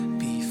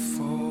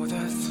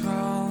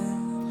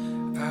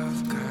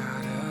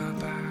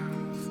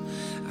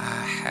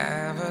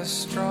us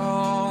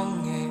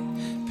strong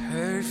and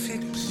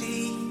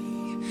perfectly.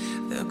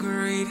 The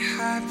great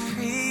high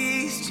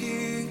priest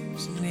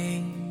whose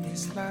name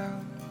is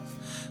love,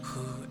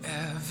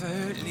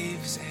 whoever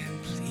lives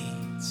and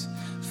pleads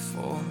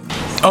for me.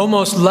 O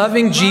most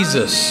loving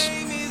Jesus,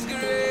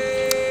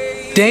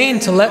 deign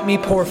to let me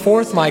pour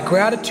forth my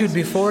gratitude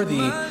before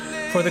thee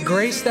for the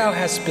grace thou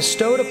hast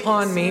bestowed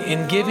upon me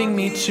in giving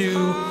me to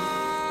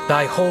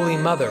thy holy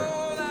mother,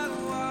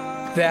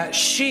 that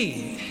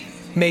she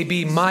may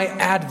be my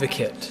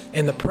advocate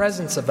in the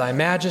presence of thy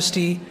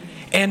majesty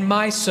and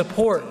my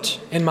support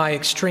in my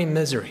extreme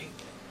misery.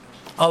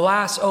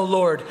 Alas, O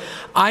Lord,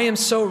 I am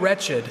so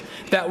wretched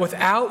that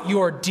without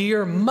your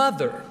dear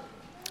mother,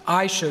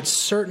 I should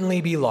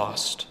certainly be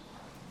lost.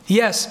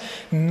 Yes,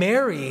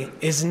 Mary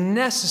is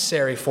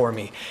necessary for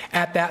me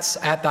at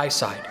thy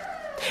side,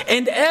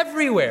 and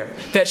everywhere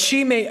that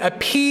she may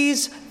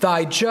appease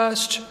thy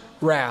just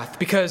wrath,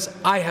 because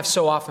I have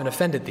so often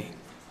offended thee,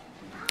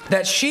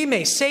 that she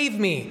may save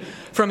me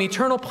from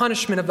eternal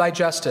punishment of thy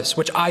justice,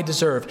 which I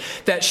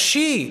deserve, that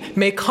she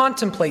may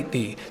contemplate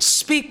thee,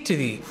 speak to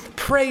thee,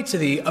 pray to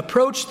thee,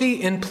 approach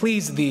thee, and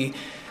please thee,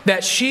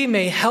 that she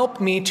may help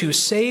me to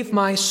save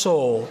my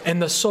soul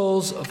and the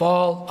souls of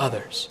all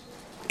others.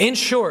 In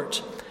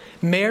short,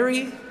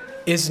 Mary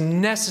is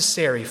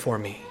necessary for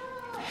me.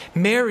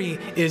 Mary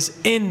is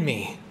in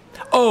me.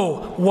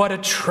 Oh, what a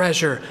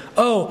treasure.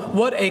 Oh,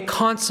 what a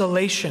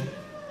consolation.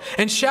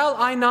 And shall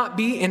I not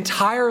be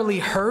entirely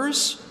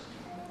hers?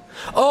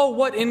 Oh,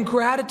 what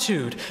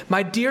ingratitude.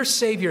 My dear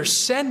Savior,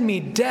 send me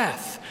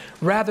death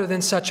rather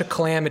than such a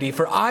calamity,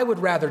 for I would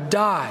rather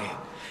die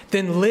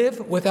than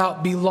live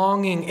without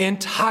belonging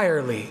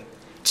entirely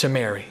to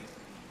Mary.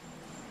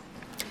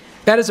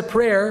 That is a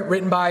prayer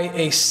written by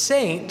a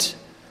saint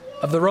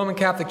of the Roman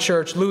Catholic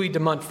Church, Louis de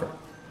Montfort.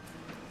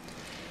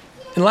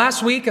 And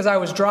last week, as I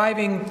was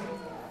driving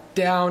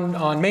down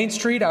on Main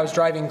Street, I was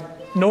driving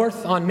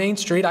north on Main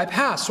Street, I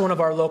passed one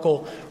of our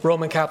local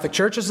Roman Catholic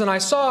churches, and I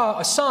saw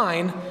a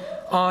sign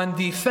on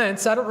the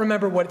fence. I don't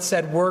remember what it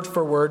said word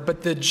for word,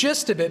 but the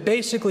gist of it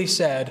basically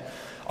said,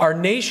 "Our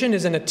nation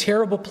is in a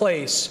terrible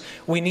place.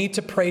 We need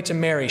to pray to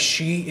Mary.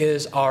 She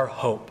is our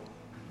hope."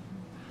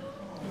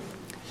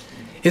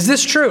 Is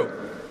this true?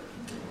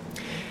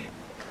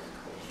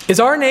 Is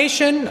our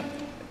nation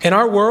and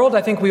our world,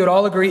 I think we would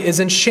all agree, is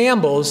in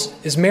shambles?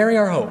 Is Mary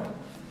our hope?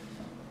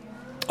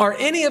 Are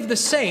any of the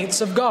saints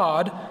of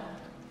God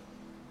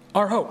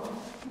our hope?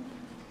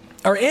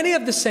 Are any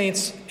of the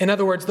saints, in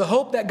other words, the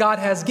hope that God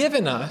has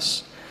given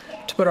us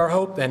to put our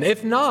hope in?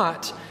 If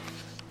not,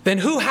 then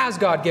who has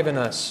God given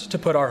us to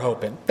put our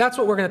hope in? That's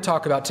what we're going to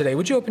talk about today.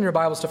 Would you open your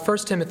Bibles to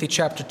 1 Timothy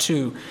chapter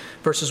 2,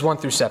 verses 1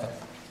 through 7.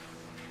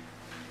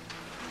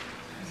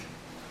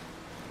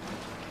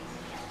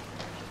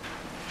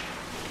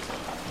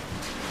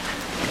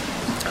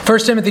 1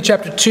 Timothy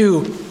chapter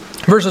 2,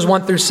 verses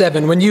 1 through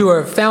 7. When you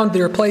have found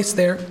your place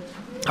there,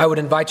 I would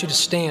invite you to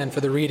stand for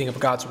the reading of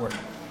God's Word.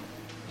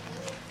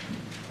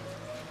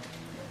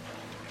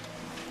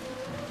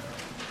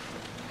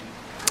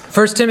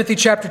 1 Timothy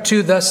chapter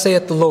 2, thus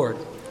saith the Lord.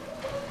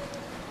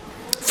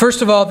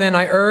 First of all, then,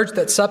 I urge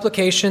that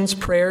supplications,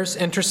 prayers,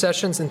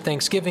 intercessions, and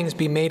thanksgivings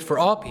be made for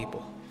all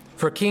people,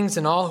 for kings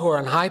and all who are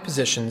in high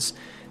positions,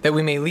 that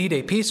we may lead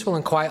a peaceful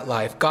and quiet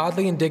life,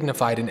 godly and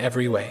dignified in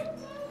every way.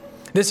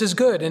 This is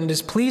good, and it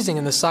is pleasing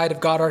in the sight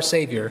of God our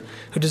Savior,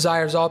 who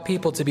desires all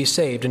people to be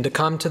saved and to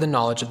come to the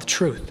knowledge of the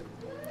truth.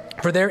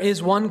 For there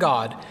is one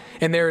God,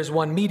 and there is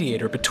one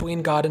mediator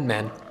between God and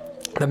men,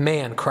 the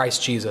man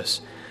Christ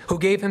Jesus, who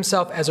gave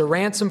himself as a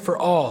ransom for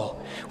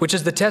all, which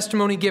is the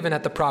testimony given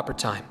at the proper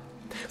time.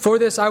 For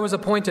this I was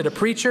appointed a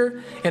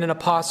preacher and an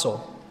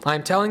apostle. I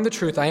am telling the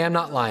truth, I am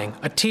not lying,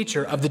 a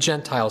teacher of the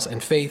Gentiles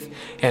in faith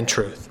and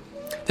truth.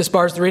 This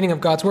bars the reading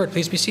of God's Word.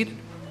 Please be seated.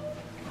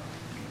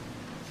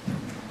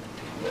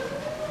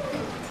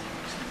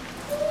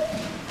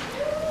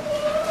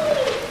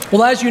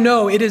 Well, as you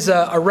know, it is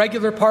a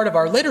regular part of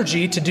our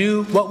liturgy to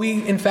do what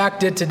we, in fact,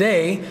 did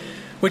today,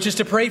 which is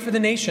to pray for the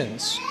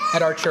nations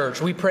at our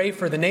church. We pray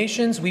for the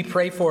nations. We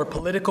pray for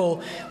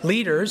political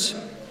leaders.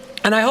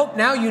 And I hope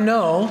now you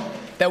know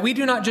that we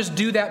do not just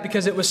do that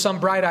because it was some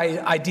bright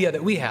idea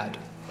that we had.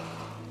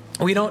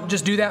 We don't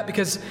just do that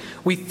because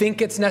we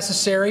think it's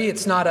necessary.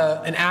 It's not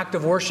an act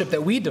of worship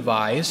that we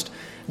devised.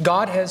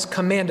 God has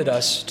commanded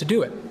us to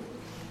do it.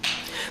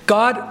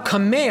 God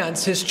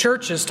commands His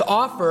churches to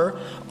offer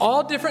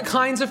all different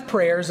kinds of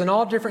prayers and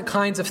all different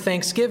kinds of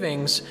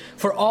thanksgivings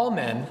for all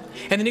men.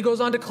 And then He goes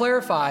on to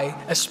clarify,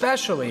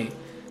 especially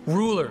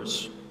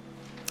rulers,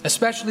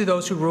 especially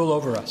those who rule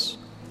over us.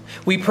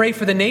 We pray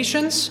for the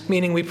nations,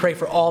 meaning we pray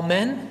for all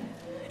men.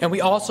 And we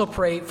also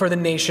pray for the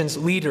nation's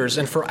leaders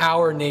and for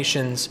our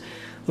nation's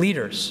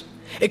leaders.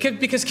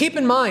 Because keep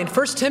in mind,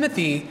 1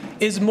 Timothy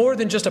is more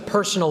than just a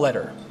personal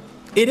letter.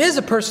 It is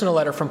a personal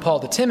letter from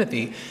Paul to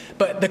Timothy,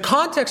 but the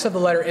context of the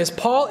letter is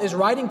Paul is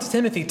writing to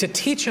Timothy to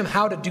teach him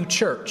how to do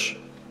church.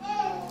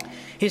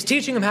 He's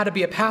teaching them how to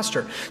be a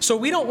pastor. So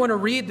we don't want to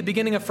read the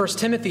beginning of 1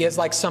 Timothy as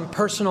like some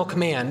personal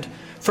command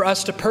for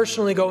us to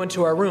personally go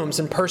into our rooms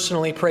and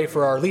personally pray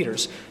for our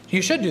leaders.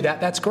 You should do that.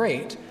 That's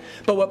great.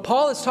 But what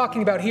Paul is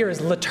talking about here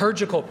is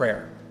liturgical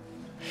prayer.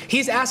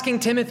 He's asking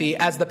Timothy,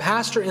 as the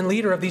pastor and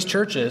leader of these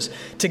churches,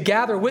 to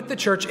gather with the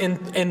church and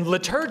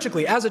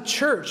liturgically, as a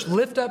church,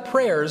 lift up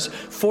prayers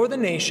for the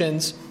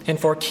nations and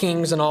for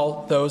kings and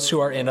all those who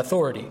are in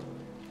authority.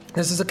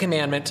 This is a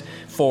commandment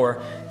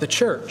for the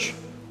church.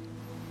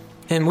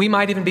 And we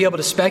might even be able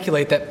to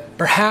speculate that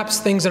perhaps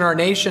things in our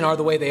nation are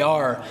the way they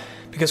are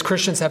because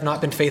Christians have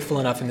not been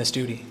faithful enough in this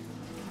duty.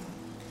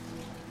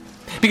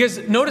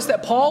 Because notice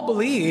that Paul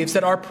believes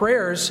that our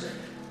prayers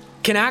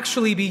can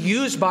actually be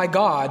used by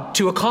God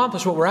to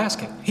accomplish what we're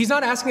asking. He's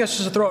not asking us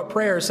just to throw out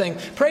prayers saying,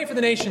 pray for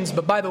the nations,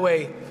 but by the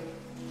way,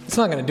 it's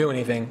not going to do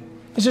anything.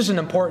 It's just an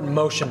important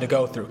motion to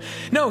go through.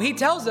 No, he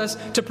tells us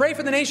to pray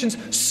for the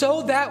nations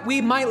so that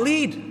we might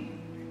lead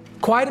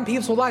quiet and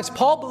peaceful lives.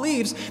 Paul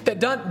believes that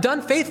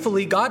done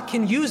faithfully, God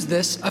can use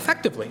this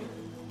effectively.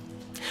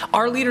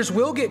 Our leaders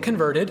will get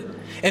converted,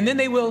 and then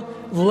they will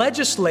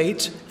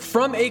legislate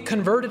from a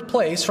converted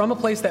place, from a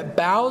place that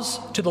bows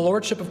to the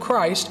lordship of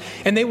Christ,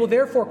 and they will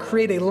therefore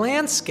create a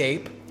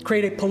landscape,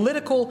 create a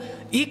political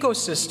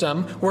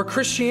ecosystem where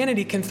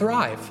Christianity can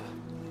thrive,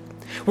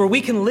 where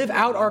we can live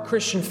out our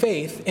Christian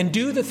faith and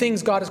do the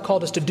things God has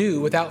called us to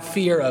do without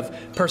fear of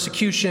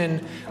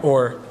persecution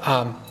or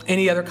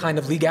any other kind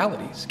of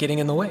legalities getting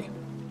in the way.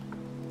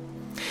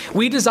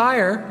 We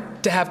desire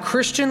to have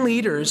Christian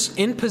leaders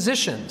in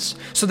positions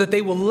so that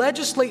they will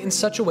legislate in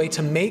such a way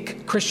to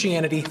make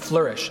Christianity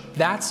flourish.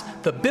 That's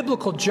the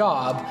biblical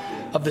job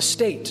of the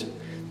state,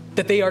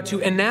 that they are to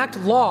enact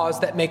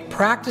laws that make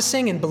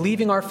practicing and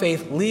believing our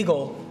faith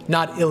legal,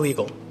 not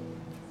illegal,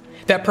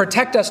 that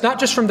protect us not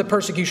just from the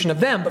persecution of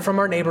them, but from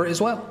our neighbor as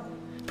well,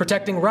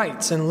 protecting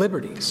rights and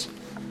liberties.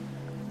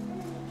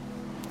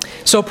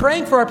 So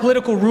praying for our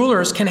political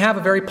rulers can have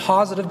a very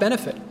positive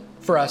benefit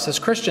for us as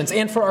Christians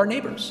and for our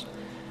neighbors.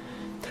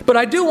 But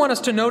I do want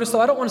us to notice,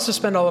 though, I don't want us to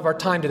spend all of our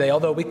time today,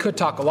 although we could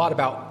talk a lot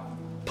about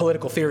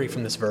political theory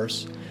from this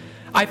verse.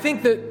 I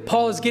think that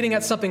Paul is getting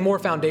at something more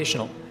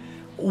foundational.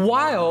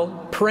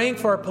 While praying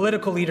for our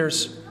political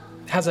leaders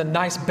has a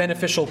nice,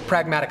 beneficial,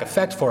 pragmatic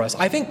effect for us,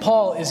 I think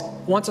Paul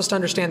wants us to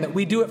understand that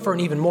we do it for an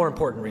even more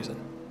important reason.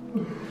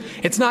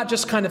 It's not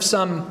just kind of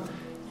some,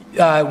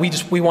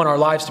 we want our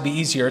lives to be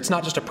easier. It's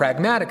not just a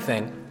pragmatic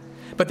thing.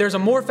 But there's a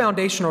more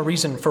foundational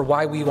reason for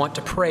why we want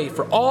to pray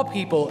for all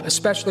people,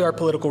 especially our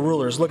political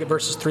rulers. Look at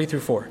verses 3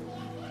 through 4.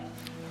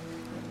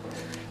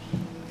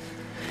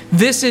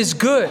 This is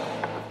good,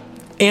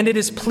 and it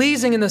is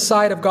pleasing in the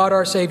sight of God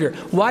our Savior.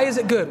 Why is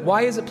it good?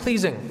 Why is it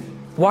pleasing?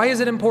 Why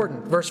is it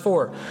important? Verse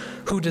 4,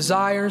 who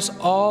desires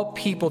all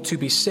people to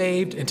be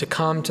saved and to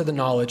come to the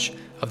knowledge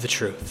of the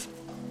truth.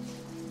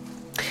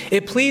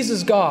 It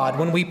pleases God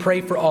when we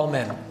pray for all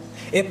men.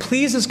 It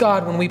pleases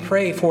God when we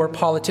pray for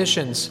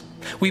politicians.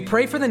 We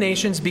pray for the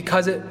nations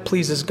because it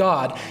pleases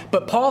God.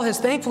 But Paul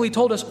has thankfully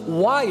told us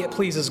why it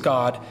pleases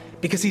God,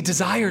 because he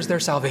desires their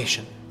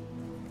salvation.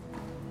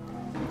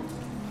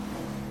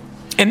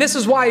 And this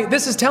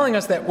is telling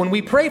us that when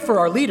we pray for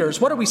our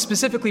leaders, what are we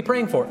specifically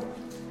praying for?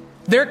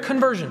 Their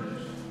conversion,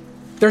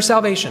 their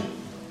salvation.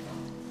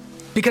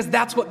 Because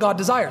that's what God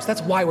desires.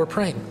 That's why we're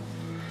praying.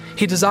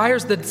 He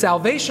desires the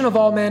salvation of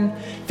all men,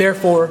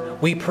 therefore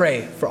we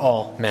pray for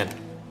all men.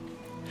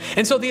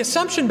 And so the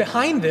assumption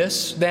behind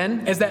this,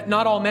 then, is that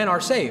not all men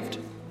are saved.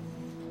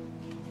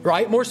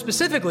 Right? More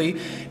specifically,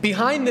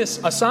 behind this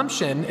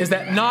assumption is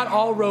that not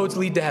all roads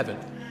lead to heaven.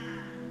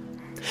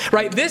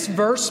 Right? This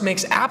verse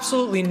makes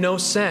absolutely no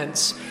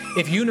sense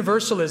if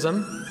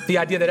universalism, the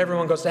idea that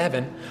everyone goes to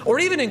heaven, or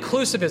even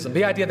inclusivism,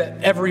 the idea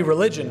that every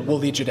religion will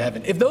lead you to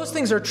heaven. If those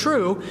things are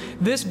true,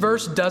 this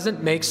verse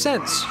doesn't make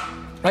sense.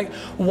 Right?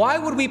 Why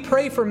would we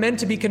pray for men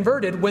to be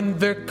converted when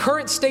the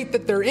current state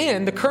that they're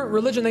in, the current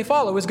religion they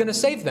follow, is going to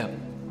save them?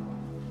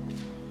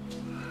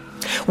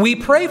 We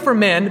pray for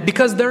men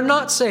because they're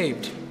not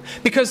saved,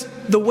 because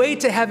the way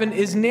to heaven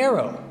is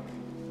narrow.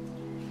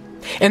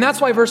 And that's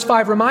why verse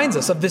 5 reminds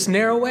us of this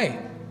narrow way,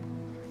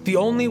 the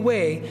only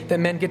way that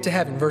men get to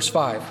heaven. Verse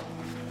 5.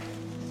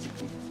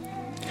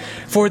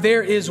 For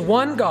there is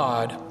one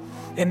God,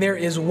 and there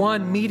is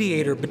one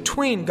mediator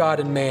between God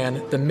and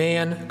man, the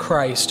man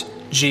Christ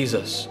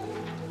Jesus.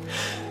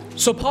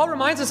 So Paul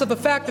reminds us of the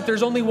fact that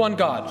there's only one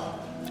God.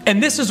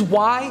 And this is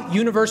why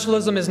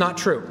universalism is not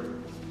true.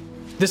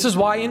 This is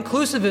why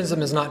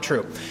inclusivism is not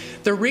true.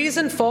 The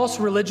reason false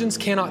religions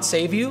cannot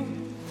save you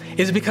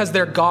is because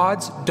their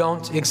gods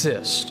don't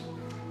exist.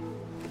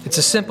 It's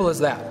as simple as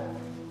that.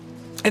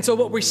 And so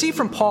what we see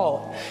from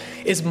Paul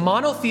is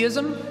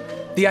monotheism,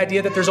 the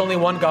idea that there's only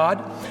one God,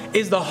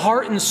 is the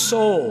heart and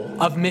soul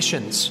of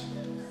missions.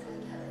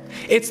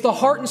 It's the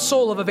heart and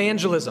soul of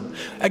evangelism.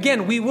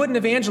 Again, we wouldn't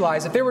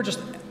evangelize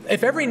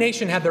if every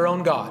nation had their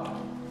own God.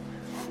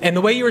 And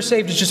the way you were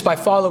saved is just by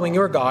following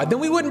your God. Then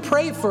we wouldn't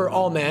pray for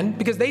all men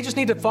because they just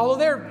need to follow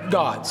their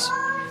gods.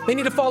 They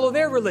need to follow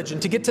their religion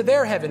to get to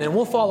their heaven, and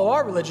we'll follow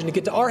our religion to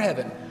get to our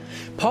heaven.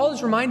 Paul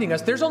is reminding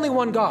us there's only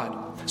one God.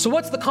 So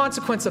what's the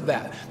consequence of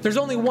that? There's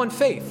only one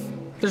faith.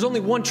 There's only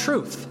one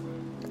truth.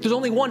 There's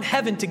only one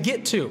heaven to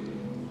get to.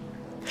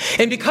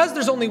 And because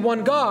there's only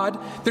one God,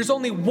 there's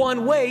only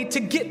one way to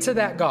get to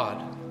that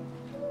God.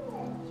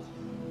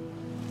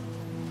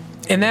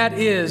 And that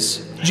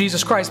is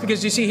Jesus Christ.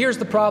 Because you see, here's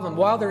the problem.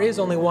 While there is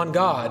only one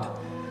God,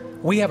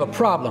 we have a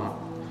problem.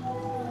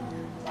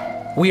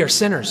 We are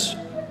sinners.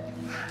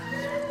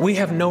 We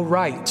have no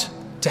right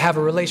to have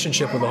a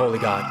relationship with the Holy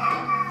God.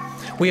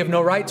 We have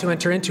no right to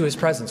enter into His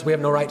presence. We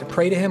have no right to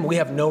pray to Him. We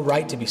have no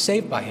right to be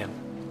saved by Him.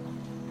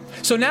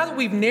 So now that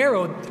we've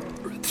narrowed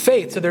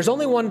faith, so there's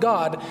only one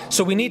God,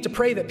 so we need to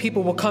pray that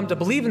people will come to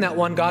believe in that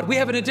one God, we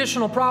have an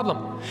additional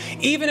problem.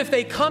 Even if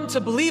they come to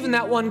believe in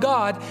that one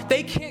God,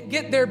 they can't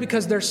get there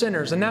because they're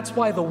sinners. And that's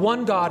why the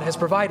one God has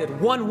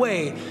provided one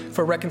way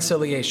for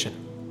reconciliation.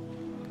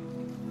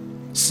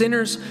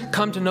 Sinners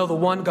come to know the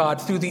one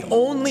God through the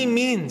only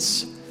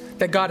means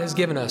that God has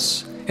given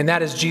us, and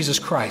that is Jesus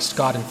Christ,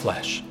 God in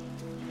flesh.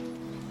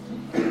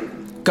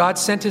 God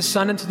sent His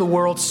Son into the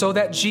world so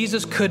that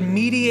Jesus could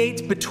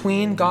mediate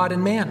between God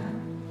and man.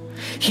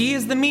 He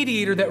is the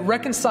mediator that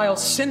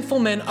reconciles sinful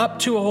men up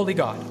to a holy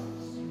God.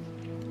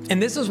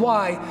 And this is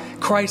why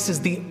Christ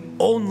is the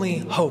only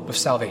hope of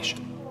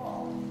salvation.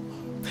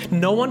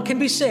 No one can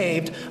be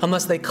saved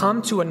unless they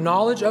come to a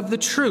knowledge of the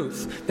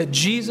truth that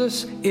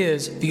Jesus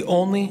is the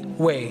only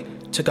way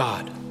to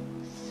God.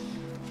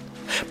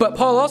 But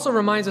Paul also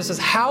reminds us,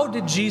 how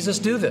did Jesus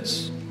do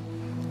this?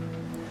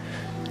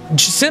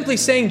 Simply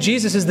saying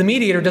Jesus is the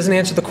mediator doesn't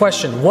answer the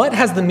question. What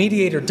has the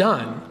mediator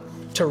done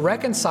to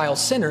reconcile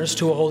sinners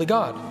to a holy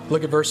God?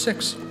 Look at verse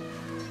 6.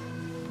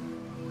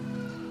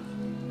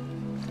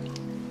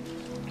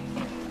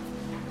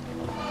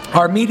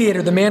 Our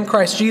mediator, the man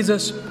Christ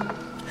Jesus,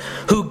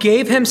 who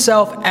gave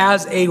Himself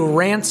as a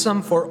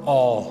ransom for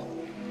all,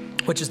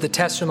 which is the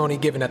testimony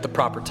given at the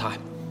proper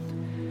time.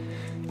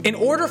 In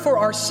order for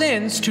our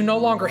sins to no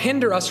longer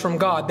hinder us from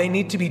God, they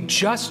need to be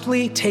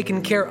justly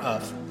taken care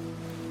of.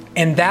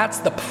 And that's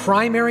the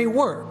primary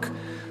work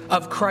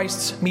of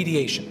Christ's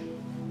mediation.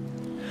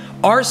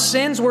 Our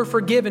sins were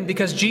forgiven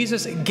because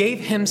Jesus gave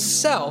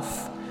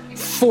Himself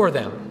for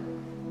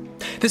them.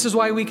 This is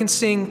why we can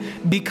sing,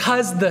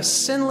 because the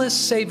sinless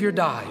Savior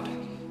died,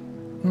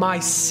 my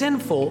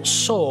sinful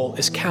soul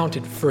is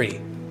counted free.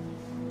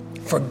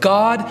 For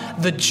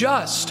God, the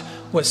just,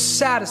 was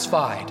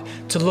satisfied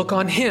to look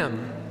on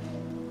Him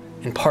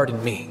and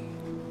pardon me.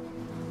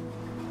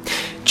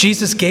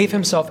 Jesus gave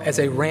Himself as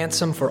a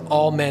ransom for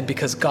all men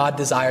because God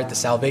desired the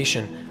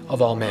salvation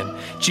of all men.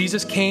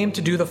 Jesus came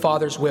to do the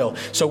Father's will.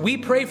 So we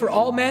pray for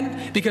all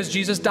men because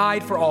Jesus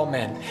died for all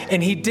men.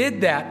 And He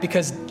did that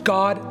because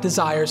God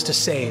desires to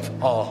save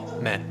all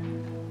men.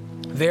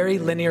 Very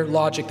linear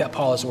logic that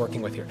Paul is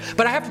working with here.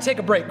 But I have to take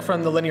a break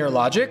from the linear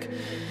logic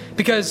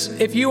because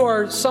if you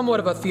are somewhat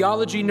of a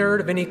theology nerd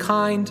of any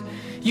kind,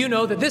 you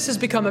know that this has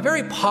become a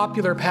very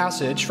popular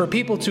passage for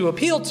people to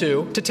appeal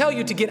to tell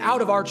you to get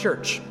out of our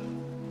church.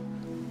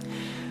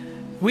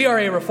 We are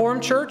a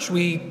Reformed church.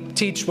 We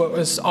teach what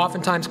was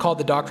oftentimes called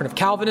the doctrine of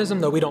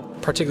Calvinism, though we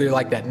don't particularly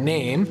like that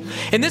name.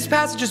 And this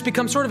passage has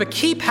become sort of a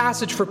key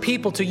passage for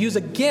people to use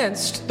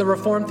against the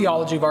Reformed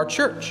theology of our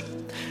church.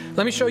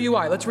 Let me show you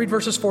why. Let's read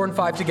verses 4 and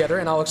 5 together,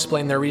 and I'll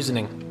explain their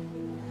reasoning.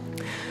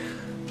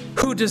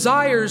 Who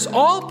desires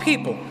all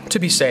people to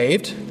be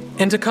saved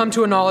and to come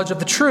to a knowledge of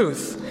the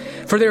truth.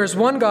 For there is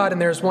one God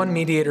and there is one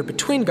mediator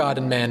between God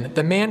and men,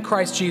 the man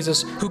Christ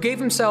Jesus, who gave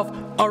Himself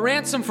a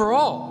ransom for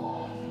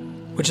all,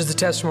 which is the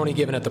testimony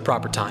given at the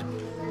proper time.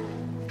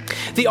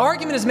 The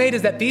argument is made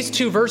is that these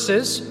two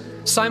verses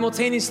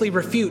simultaneously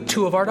refute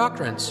two of our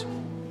doctrines.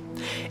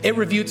 It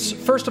refutes,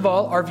 first of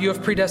all, our view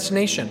of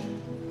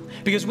predestination.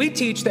 Because we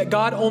teach that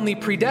God only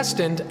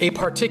predestined a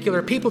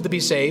particular people to be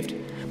saved.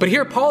 But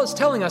here Paul is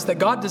telling us that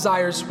God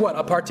desires what?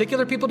 A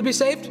particular people to be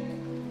saved?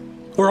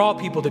 Or all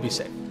people to be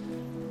saved?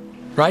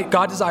 Right?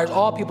 God desires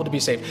all people to be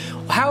saved.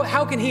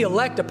 How can He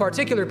elect a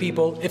particular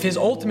people if His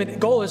ultimate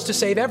goal is to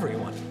save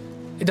everyone?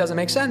 It doesn't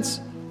make sense.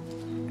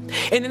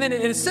 And then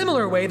in a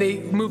similar way, they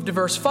move to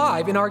verse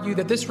 5 and argue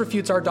that this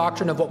refutes our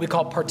doctrine of what we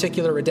call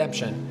particular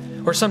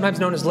redemption, or sometimes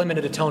known as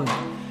limited atonement.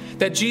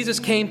 That Jesus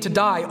came to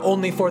die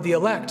only for the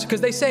elect. Because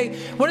they say,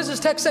 what does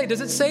this text say?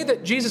 Does it say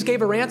that Jesus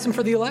gave a ransom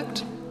for the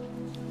elect?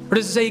 Or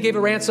does it say He gave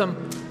a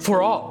ransom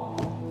for all?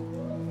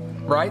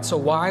 Right? So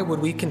why would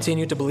we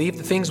continue to believe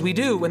the things we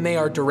do when they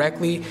are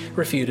directly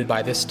refuted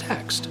by this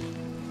text?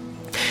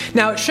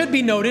 Now, it should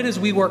be noted as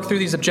we work through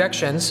these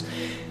objections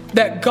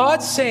that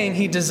God saying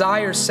He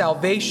desires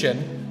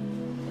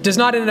salvation does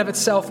not in and of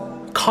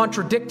itself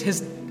contradict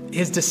His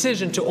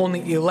decision to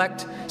only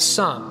elect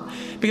some.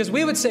 Because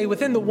we would say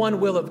within the one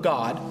will of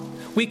God,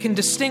 we can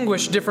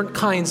distinguish different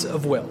kinds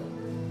of will.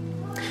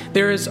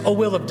 There is a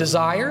will of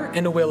desire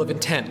and a will of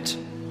intent.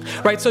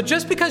 Right? So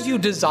just because you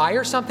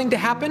desire something to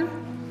happen,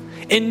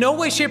 in no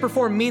way, shape, or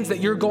form means that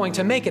you're going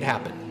to make it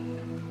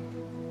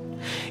happen.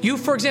 You,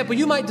 for example,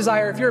 you might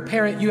desire, if you're a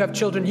parent, you have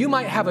children, you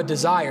might have a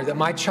desire that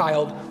my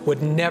child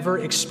would never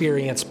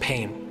experience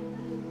pain.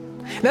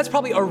 And that's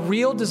probably a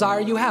real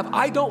desire you have.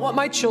 I don't want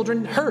my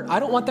children hurt. I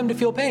don't want them to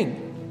feel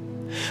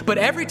pain. But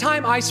every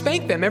time I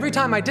spank them, every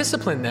time I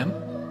discipline them,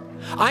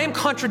 I am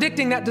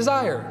contradicting that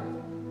desire.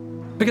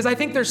 Because I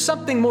think there's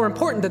something more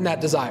important than that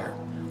desire,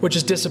 which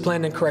is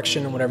discipline and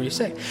correction and whatever you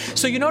say.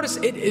 So you notice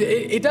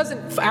it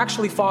doesn't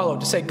actually follow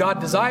to say God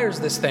desires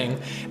this thing,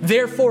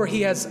 therefore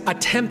he has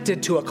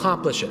attempted to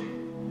accomplish it.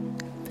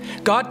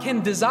 God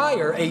can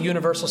desire a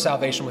universal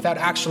salvation without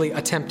actually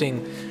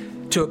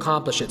attempting to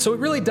accomplish it. So it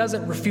really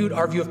doesn't refute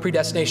our view of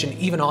predestination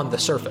even on the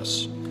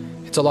surface.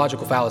 It's a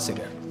logical fallacy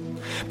there.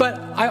 But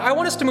I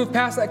want us to move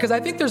past that because I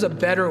think there's a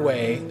better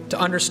way to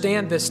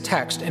understand this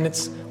text, and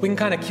we can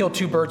kind of kill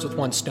two birds with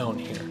one stone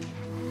here.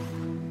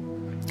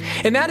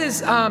 And that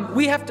is, our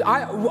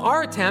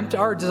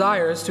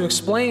desire is to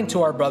explain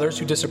to our brothers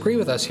who disagree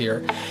with us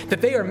here that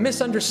they are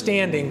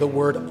misunderstanding the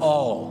word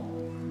all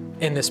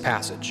in this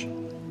passage.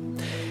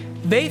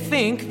 They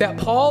think that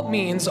Paul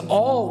means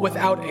all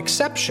without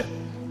exception,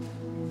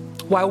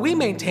 while we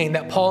maintain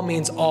that Paul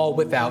means all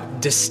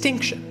without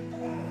distinction.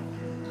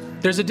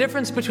 There's a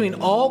difference between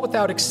all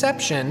without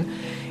exception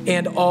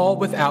and all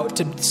without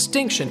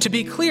distinction. To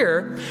be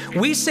clear,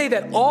 we say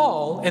that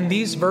all in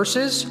these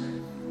verses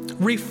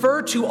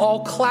refer to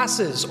all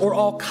classes or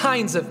all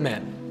kinds of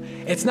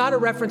men. It's not a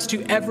reference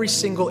to every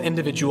single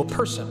individual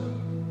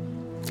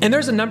person. And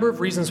there's a number of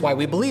reasons why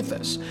we believe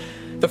this.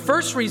 The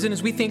first reason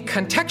is we think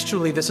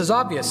contextually this is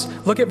obvious.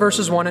 Look at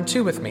verses 1 and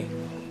 2 with me.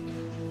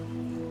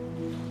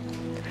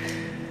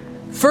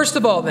 First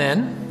of all,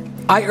 then,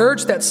 I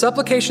urge that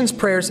supplications,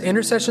 prayers,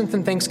 intercessions,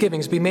 and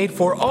thanksgivings be made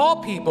for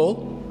all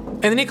people,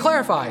 and then he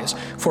clarifies,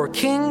 for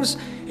kings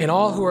and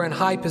all who are in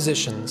high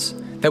positions,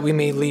 that we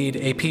may lead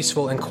a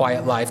peaceful and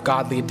quiet life,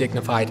 godly and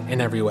dignified in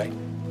every way.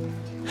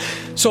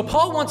 So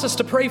Paul wants us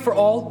to pray for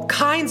all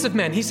kinds of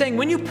men. He's saying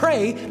when you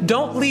pray,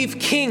 don't leave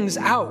kings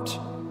out.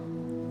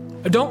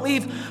 Don't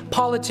leave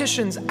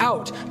politicians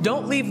out.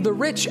 Don't leave the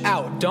rich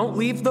out. Don't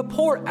leave the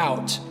poor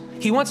out.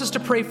 He wants us to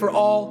pray for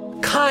all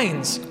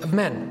kinds of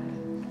men.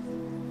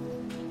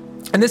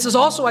 And this is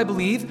also, I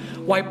believe,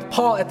 why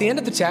Paul, at the end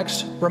of the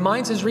text,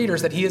 reminds his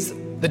readers that he is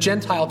the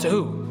Gentile to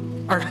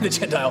who? Or the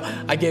Gentile,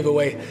 I gave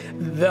away.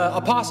 The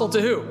apostle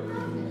to who?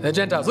 The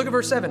Gentiles. Look at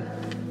verse 7.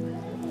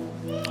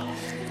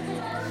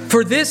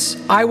 For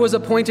this I was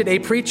appointed a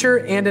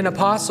preacher and an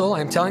apostle.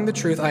 I am telling the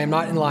truth, I am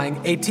not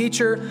lying. A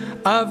teacher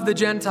of the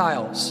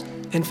Gentiles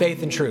in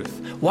faith and truth.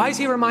 Why is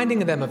he reminding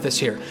them of this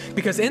here?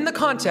 Because in the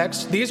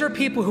context, these are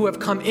people who have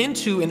come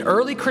into an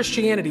early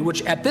Christianity,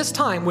 which at this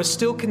time was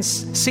still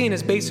seen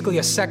as basically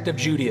a sect of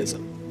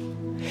Judaism.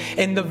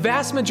 And the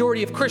vast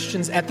majority of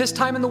Christians at this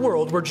time in the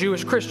world were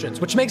Jewish Christians,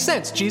 which makes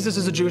sense. Jesus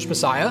is a Jewish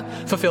Messiah,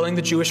 fulfilling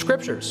the Jewish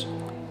scriptures.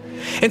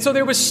 And so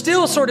there was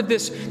still sort of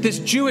this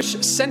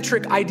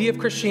Jewish-centric idea of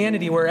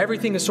Christianity where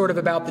everything is sort of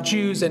about the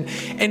Jews.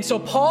 And so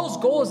Paul's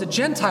goal as a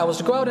Gentile was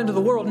to go out into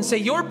the world and say,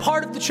 you're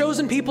part of the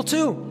chosen people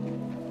too.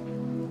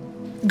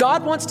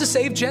 God wants to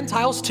save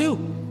Gentiles too.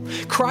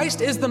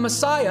 Christ is the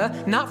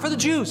Messiah, not for the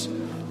Jews,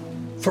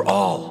 for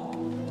all.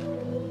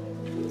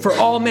 For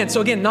all men.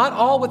 So again, not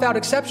all without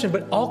exception,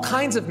 but all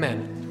kinds of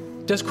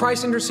men. Does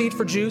Christ intercede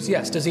for Jews?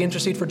 Yes. Does he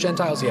intercede for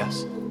Gentiles?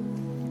 Yes.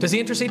 Does he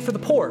intercede for the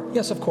poor?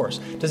 Yes, of course.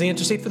 Does he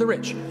intercede for the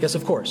rich? Yes,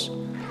 of course.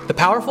 The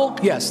powerful?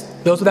 Yes.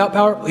 Those without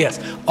power? Yes.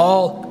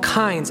 All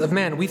kinds of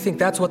men. We think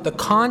that's what the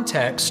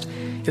context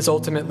is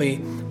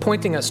ultimately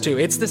pointing us to.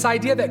 It's this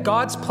idea that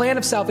God's plan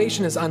of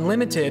salvation is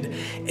unlimited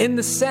in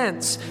the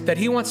sense that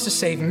he wants to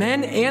save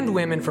men and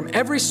women from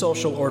every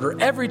social order,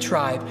 every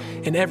tribe,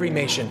 and every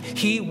nation.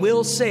 He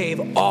will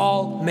save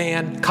all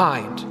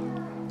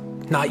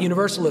mankind. Not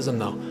universalism,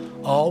 though.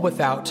 All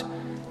without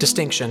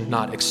distinction,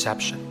 not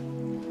exception.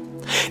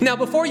 Now,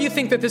 before you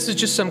think that this is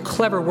just some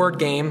clever word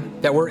game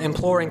that we're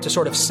imploring to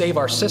sort of save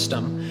our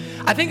system,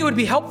 I think it would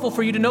be helpful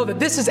for you to know that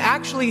this is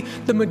actually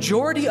the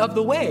majority of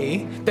the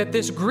way that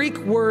this Greek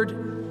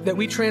word that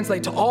we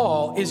translate to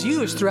all is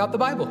used throughout the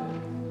Bible.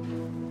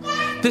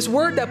 This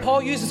word that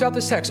Paul uses throughout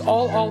this text,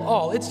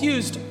 all, it's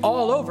used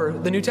all over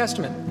the New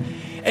Testament.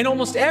 And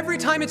almost every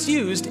time it's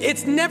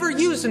never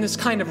used in this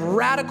kind of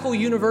radical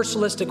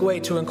universalistic way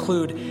to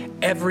include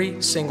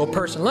every single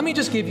person. Let me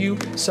just give you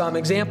some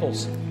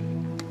examples.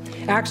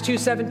 Acts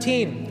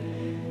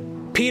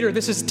 2:17. Peter,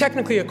 this is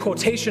technically a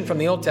quotation from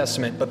the Old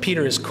Testament, but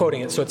Peter is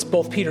quoting it, so it's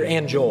both Peter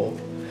and Joel,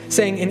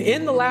 saying, and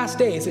in the last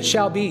days it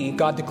shall be,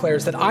 God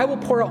declares, that I will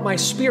pour out my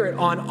spirit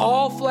on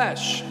all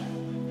flesh.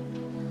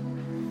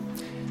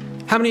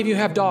 How many of you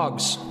have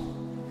dogs?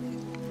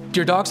 Do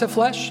your dogs have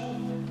flesh?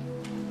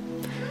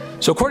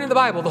 So according to the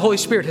Bible, the Holy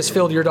Spirit has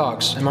filled your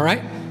dogs. Am I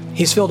right?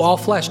 He's filled all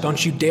flesh.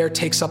 Don't you dare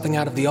take something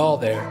out of the all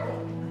there.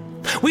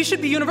 We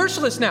should be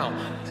universalists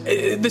now.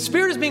 The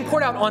Spirit is being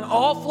poured out on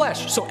all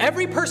flesh. So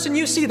every person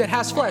you see that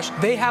has flesh,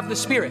 they have the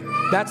Spirit.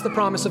 That's the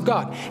promise of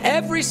God.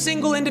 Every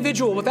single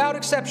individual, without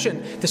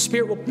exception, the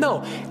Spirit will...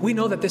 No, we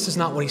know that this is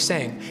not what he's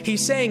saying.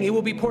 He's saying it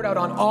will be poured out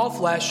on all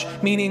flesh,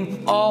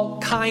 meaning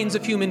all kinds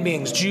of human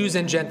beings, Jews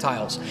and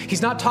Gentiles.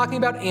 He's not talking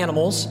about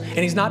animals, and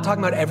he's not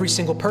talking about every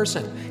single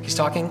person. He's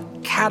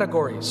talking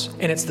categories,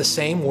 and it's the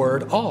same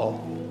word,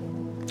 all.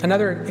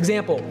 Another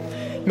example,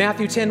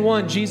 Matthew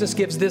 10:1, Jesus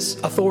gives this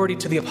authority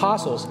to the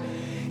apostles.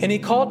 And he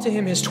called to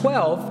him his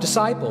 12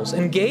 disciples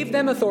and gave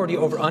them authority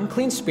over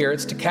unclean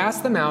spirits to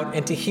cast them out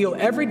and to heal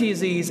every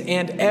disease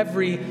and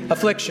every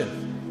affliction.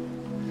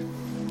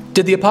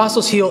 Did the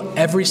apostles heal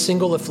every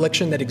single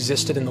affliction that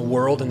existed in the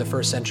world in the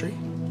first century?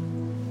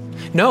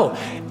 No.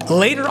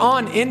 Later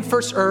on in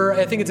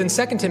I think it's in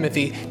 2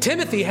 Timothy,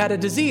 Timothy had a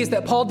disease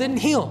that Paul didn't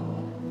heal.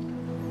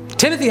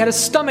 Timothy had a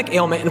stomach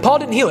ailment and Paul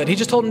didn't heal it. He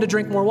just told him to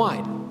drink more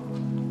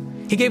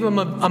wine. He gave him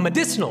a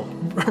medicinal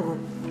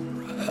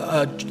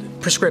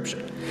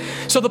prescription.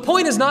 So the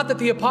point is not that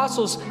the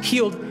apostles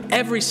healed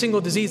every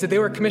single disease, that they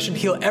were commissioned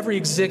to heal every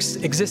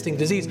existing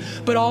disease,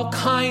 but all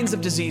kinds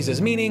of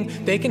diseases, meaning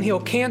they can heal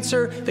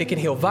cancer, they can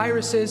heal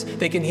viruses,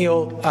 they can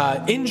heal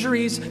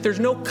injuries. There's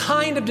no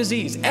kind of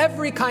disease,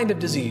 every kind of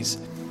disease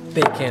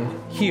they can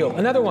heal.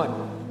 Another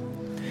one.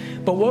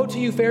 But woe to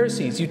you,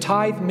 Pharisees, you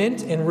tithe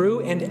mint and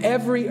rue and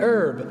every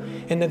herb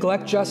and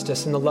neglect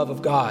justice and the love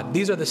of God.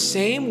 These are the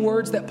same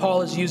words that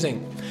Paul is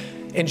using.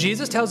 And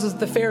Jesus tells us that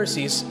the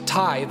Pharisees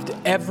tithed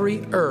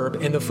every herb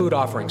in the food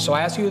offering. So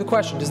I ask you the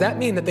question, does that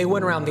mean that they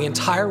went around the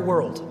entire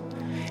world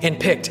and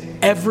picked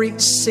every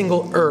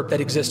single herb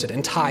that existed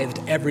and tithed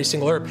every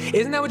single herb?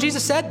 Isn't that what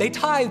Jesus said? They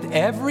tithed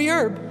every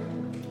herb.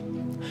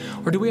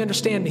 Or do we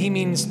understand he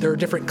means there are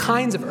different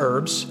kinds of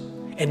herbs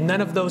and none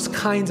of those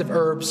kinds of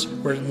herbs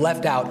were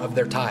left out of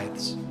their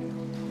tithes?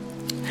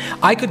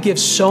 I could give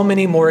so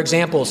many more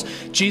examples.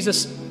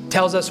 Jesus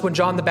tells us when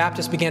John the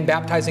Baptist began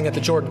baptizing at the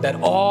Jordan that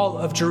all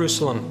of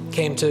Jerusalem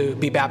came to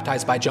be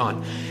baptized by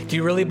John. Do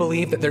you really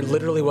believe that there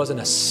literally wasn't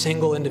a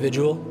single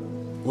individual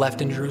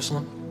left in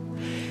Jerusalem?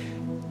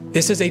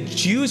 This is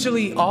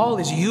usually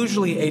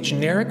a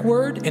generic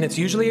word, and it's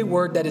usually a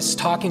word that is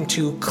talking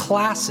to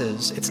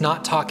classes. It's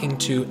not talking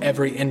to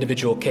every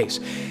individual case.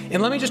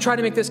 And let me just try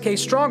to make this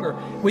case stronger.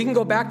 We can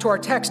go back to our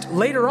text.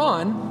 Later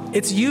on,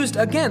 it's used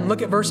again.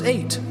 Look at verse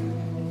 8.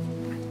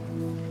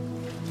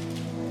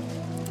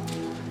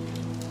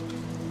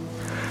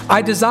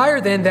 I desire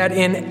then that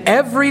in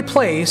every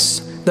place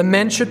the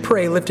men should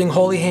pray, lifting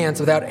holy hands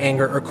without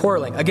anger or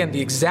quarreling. Again, the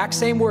exact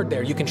same word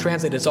there. You can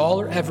translate as all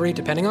or every,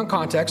 depending on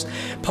context.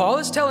 Paul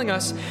is telling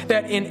us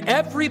that in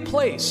every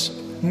place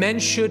men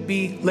should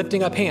be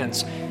lifting up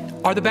hands.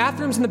 Are the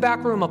bathrooms in the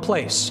back room a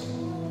place?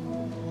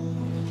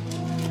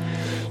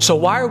 So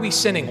why are we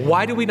sinning?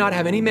 Why do we not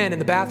have any men in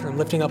the bathroom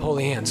lifting up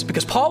holy hands?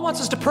 Because Paul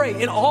wants us to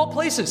pray in all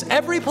places.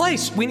 Every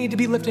place we need to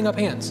be lifting up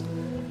hands.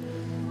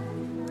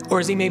 Or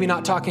is he maybe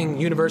not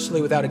talking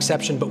universally without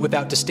exception, but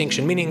without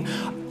distinction? Meaning,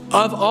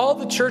 of all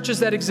the churches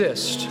that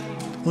exist,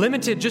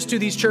 limited just to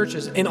these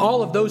churches, in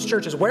all of those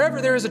churches,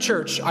 wherever there is a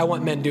church, I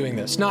want men doing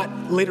this.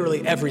 Not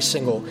literally every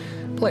single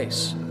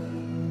place.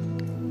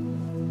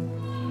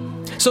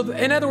 So,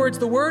 in other words,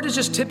 the word is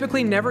just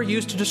typically never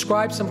used to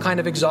describe some kind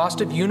of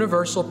exhaustive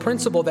universal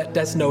principle that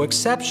does no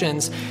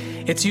exceptions.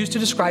 It's used to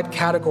describe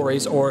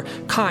categories or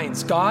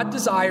kinds. God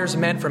desires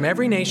men from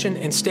every nation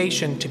and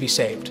station to be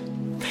saved.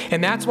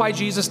 And that's why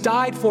Jesus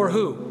died for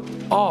who?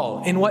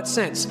 All. In what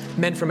sense?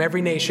 Men from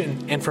every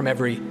nation and from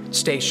every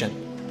station.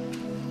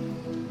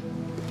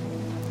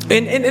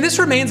 And this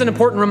remains an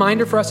important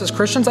reminder for us as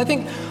Christians. I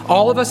think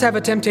all of us have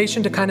a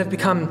temptation to kind of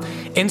become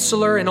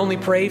insular and only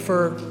pray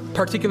for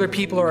particular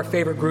people or our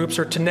favorite groups,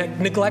 or to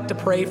neglect to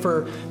pray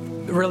for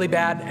really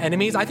bad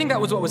enemies. I think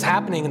that was what was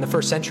happening in the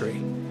first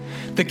century.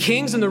 The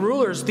kings and the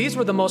rulers, these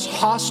were the most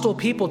hostile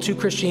people to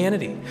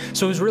Christianity.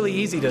 So it was really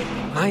easy to,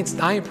 I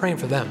ain't praying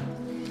for them.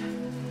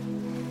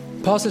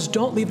 Paul says,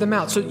 don't leave them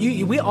out. So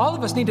we all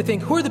of us need to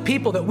think, who are the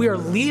people that we are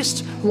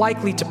least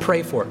likely to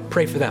pray for?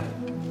 Pray for them.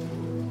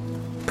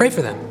 Pray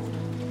for them.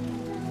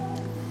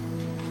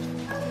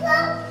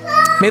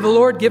 May the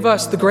Lord give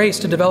us the grace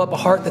to develop a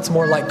heart that's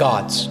more like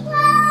God's.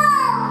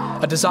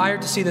 A desire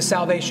to see the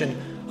salvation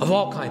of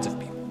all kinds of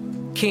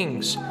people.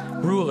 Kings,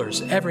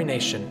 rulers, every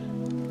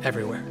nation,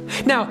 everywhere.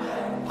 Now,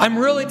 I'm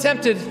really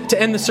tempted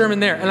to end the sermon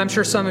there, and I'm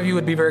sure some of you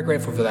would be very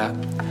grateful for that.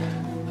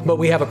 But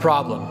we have a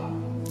problem.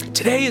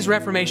 Today is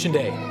Reformation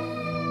Day,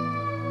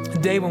 a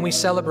day when we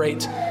celebrate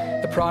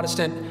the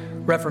Protestant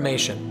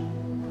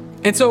Reformation.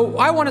 And so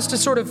I want us to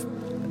sort of,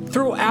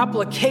 through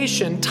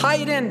application, tie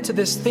it into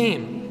this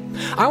theme.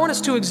 I want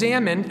us to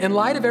examine, in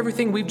light of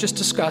everything we've just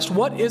discussed,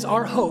 what is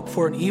our hope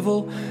for an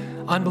evil,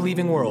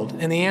 unbelieving world?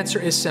 And the answer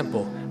is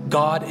simple: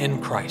 God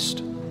in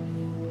Christ.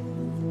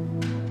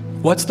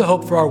 What's the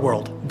hope for our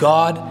world?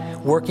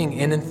 God working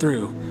in and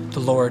through the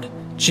Lord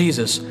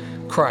Jesus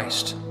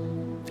Christ.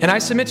 And I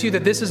submit to you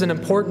that this is an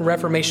important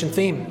Reformation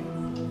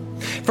theme.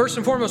 First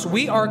and foremost,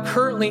 we are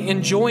currently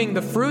enjoying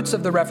the fruits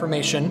of the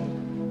Reformation.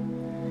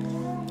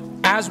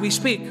 as we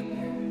speak.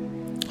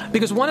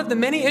 Because one of the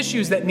many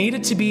issues that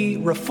needed to be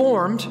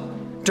reformed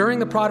during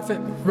the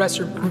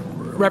Protestant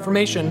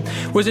Reformation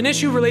was an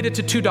issue related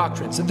to two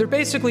doctrines. They're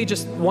basically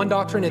just one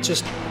doctrine.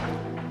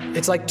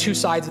 It's like two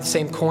sides of the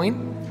same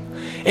coin.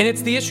 And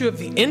it's the issue of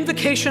the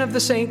invocation of the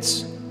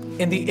saints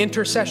and the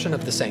intercession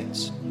of the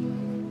saints.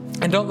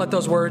 And don't let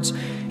those words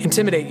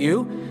intimidate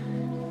you.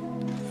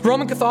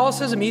 Roman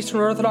Catholicism, Eastern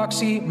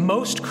Orthodoxy,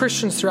 most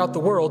Christians throughout the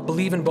world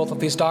believe in both of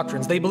these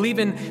doctrines. They believe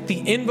in the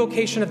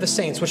invocation of the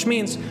saints, which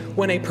means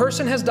when a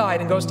person has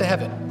died and goes to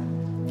heaven,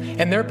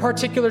 and their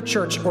particular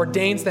church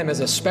ordains them as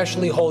a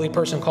specially holy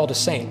person called a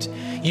saint,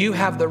 you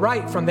have the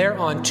right from there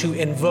on to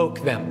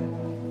invoke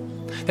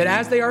them. That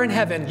as they are in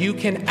heaven, you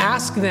can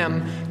ask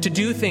them to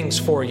do things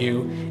for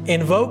you,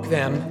 invoke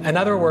them, in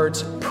other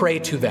words, pray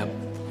to them.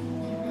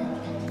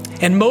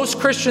 And most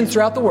Christians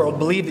throughout the world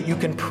believe that you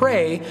can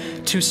pray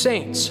to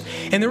saints.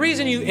 And the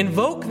reason you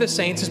invoke the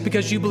saints is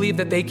because you believe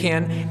that they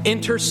can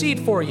intercede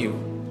for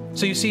you.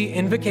 So you see,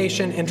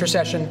 invocation,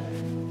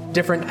 intercession,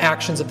 different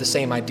actions of the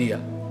same idea.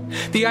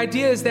 The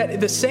idea is that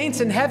the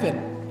saints in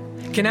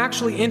heaven can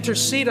actually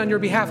intercede on your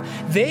behalf.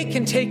 They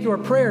can take your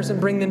prayers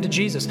and bring them to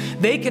Jesus.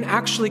 They can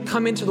actually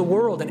come into the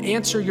world and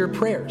answer your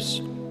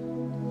prayers.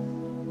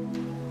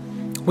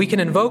 We can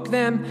invoke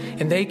them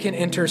and they can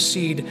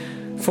intercede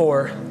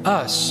for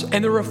us.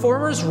 And the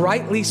Reformers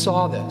rightly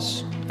saw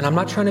this. And I'm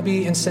not trying to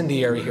be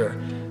incendiary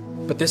here,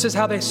 but this is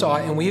how they saw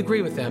it, and we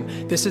agree with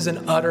them. This is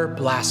an utter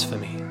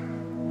blasphemy.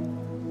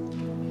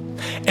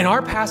 And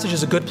our passage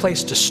is a good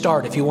place to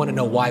start if you want to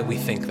know why we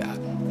think that.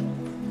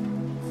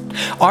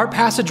 Our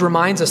passage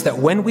reminds us that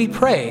when we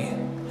pray,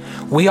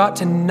 we ought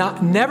to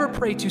never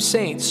pray to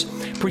saints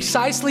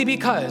precisely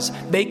because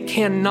they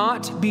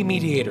cannot be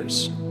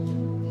mediators.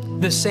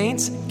 The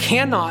saints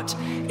cannot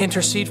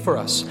intercede for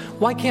us.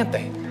 Why can't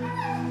they?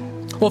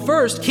 Well,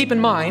 first, keep in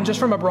mind, just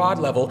from a broad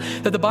level,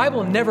 that the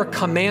Bible never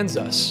commands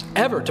us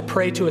ever to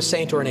pray to a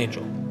saint or an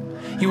angel.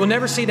 You will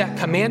never see that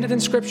commanded in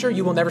Scripture.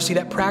 You will never see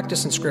that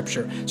practiced in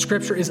Scripture.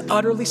 Scripture is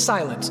utterly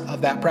silent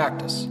of that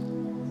practice.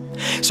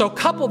 So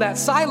couple that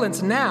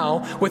silence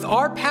now with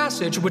our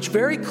passage, which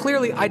very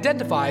clearly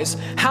identifies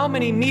how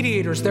many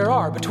mediators there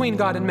are between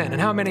God and men.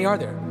 And how many are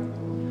there?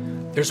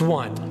 There's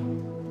one.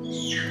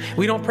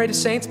 We don't pray to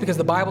saints because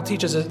the Bible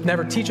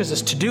never teaches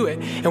us to do it.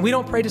 And we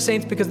don't pray to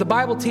saints because the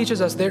Bible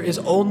teaches us there is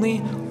only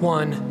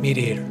one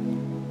mediator.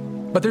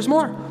 But there's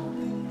more.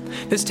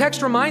 This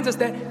text reminds us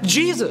that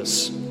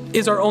Jesus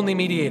is our only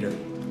mediator.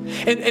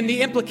 And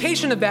the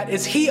implication of that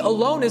is he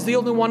alone is the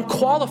only one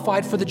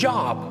qualified for the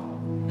job.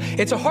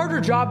 It's a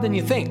harder job than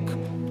you think.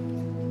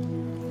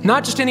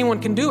 Not just anyone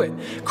can do it.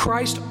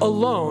 Christ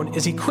alone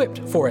is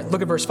equipped for it.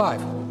 Look at verse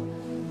 5.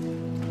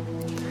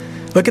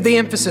 Look at the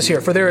emphasis here.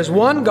 For there is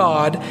one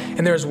God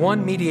and there is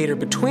one mediator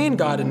between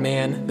God and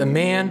man, the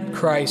man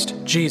Christ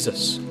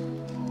Jesus.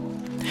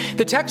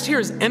 The text here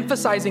is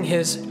emphasizing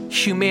his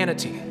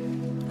humanity,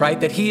 right?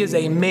 That he is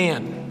a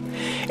man.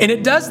 And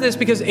it does this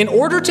because in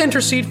order to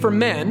intercede for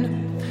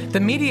men, the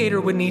mediator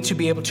would need to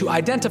be able to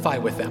identify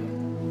with them.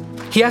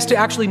 He has to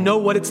actually know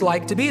what it's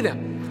like to be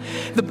them.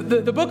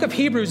 The book of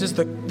Hebrews is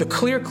the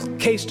clear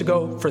case to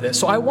go for this.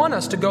 So I want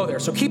us to go there.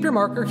 So keep your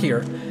marker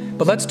here,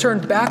 but let's turn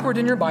backward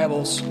in your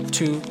Bibles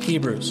to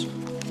Hebrews.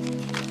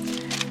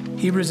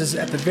 Hebrews is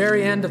at the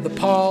very end of the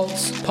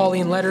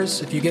Pauline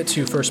letters. If you get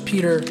to 1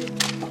 Peter,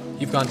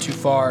 you've gone too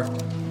far.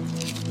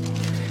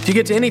 If you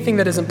get to anything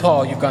that isn't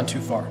Paul, you've gone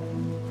too far.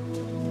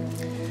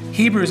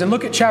 Hebrews, and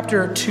look at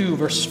chapter 2,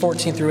 verses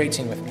 14 through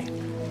 18 with me.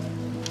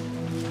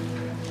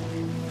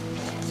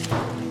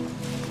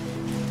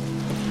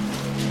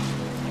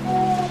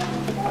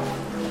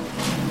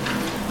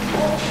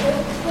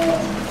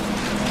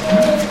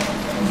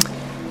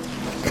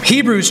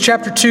 Hebrews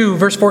chapter 2,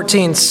 verse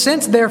 14.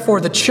 Since therefore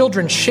the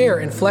children share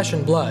in flesh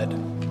and blood,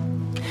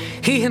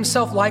 he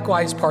himself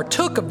likewise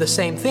partook of the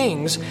same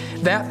things,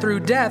 that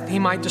through death he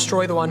might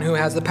destroy the one who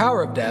has the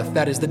power of death,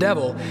 that is the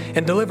devil,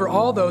 and deliver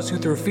all those who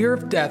through fear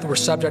of death were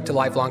subject to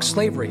lifelong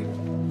slavery.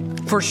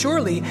 For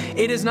surely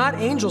it is not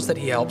angels that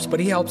he helps,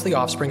 but he helps the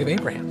offspring of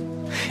Abraham.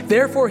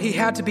 Therefore he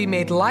had to be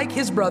made like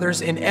his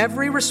brothers in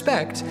every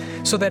respect,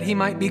 so that he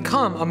might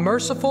become a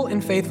merciful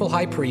and faithful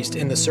high priest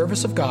in the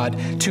service of God,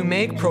 to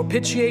make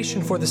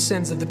propitiation for the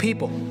sins of the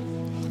people.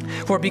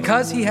 For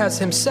because he has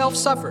himself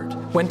suffered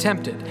when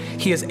tempted,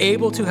 he is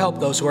able to help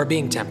those who are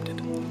being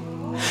tempted.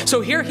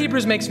 So here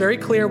Hebrews makes very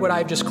clear what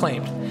I've just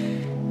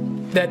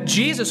claimed, that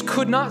Jesus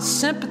could not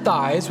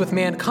sympathize with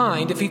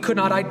mankind if he could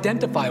not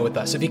identify with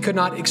us, if he could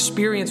not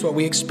experience what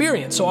we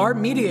experience. So our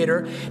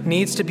mediator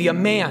needs to be a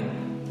man.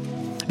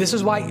 This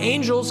is why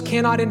angels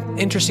cannot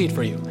intercede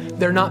for you.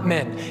 They're not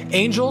men.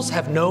 Angels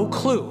have no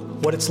clue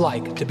what it's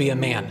like to be a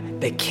man.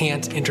 They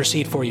can't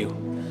intercede for you.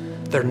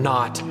 They're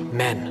not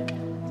men.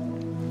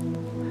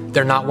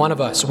 They're not one of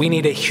us. We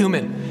need a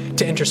human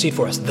to intercede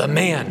for us. The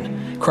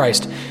man,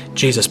 Christ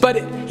Jesus.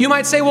 But you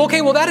might say, well, okay,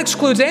 that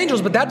excludes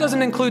angels, but that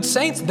doesn't include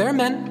saints. They're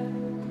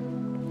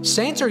men.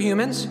 Saints are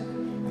humans.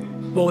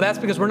 Well, that's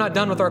because we're not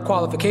done with our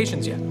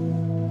qualifications yet.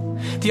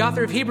 The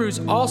author of Hebrews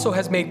also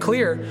has made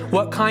clear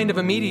what kind of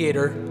a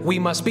mediator we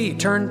must be.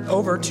 Turn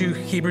over to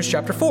Hebrews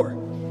chapter 4.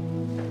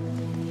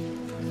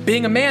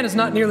 Being a man is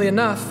not nearly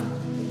enough.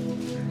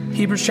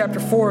 Hebrews chapter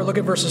 4, look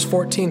at verses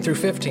 14 through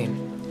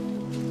 15.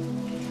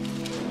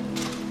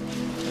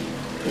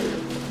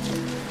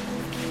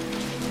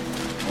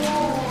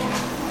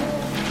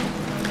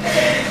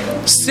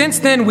 Since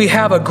then we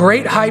have a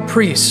great high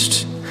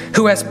priest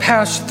who has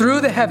passed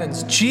through the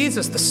heavens,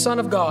 Jesus, the Son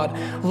of God.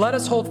 Let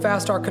us hold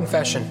fast our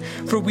confession.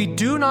 For we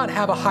do not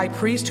have a high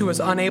priest who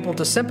is unable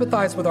to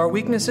sympathize with our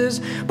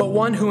weaknesses, but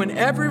one who in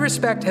every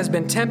respect has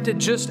been tempted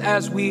just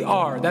as we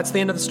are. That's the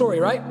end of the story,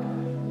 right?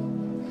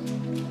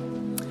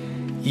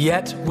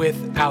 Yet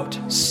without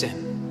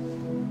sin.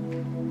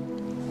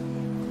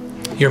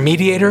 Your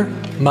mediator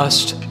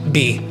must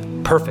be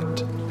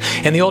perfect.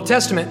 In the Old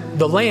Testament,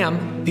 the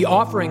lamb, the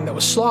offering that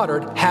was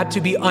slaughtered, had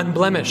to be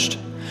unblemished.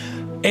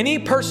 Any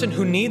person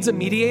who needs a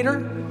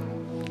mediator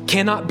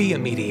cannot be a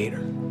mediator.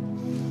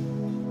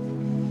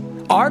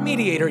 Our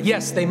mediator,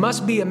 yes, they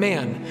must be a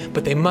man,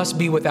 but they must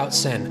be without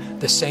sin.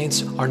 The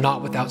saints are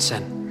not without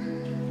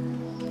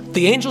sin.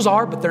 The angels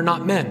are, but they're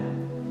not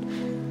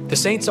men. The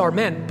saints are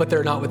men, but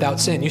they're not without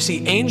sin. You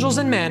see, angels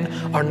and men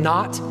are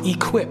not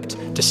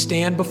equipped to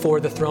stand before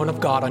the throne of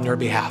God on your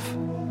behalf.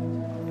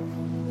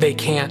 They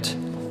can't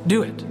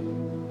do it.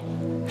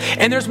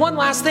 And there's one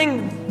last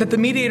thing that the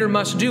mediator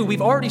must do.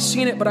 We've already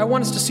seen it, but I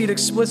want us to see it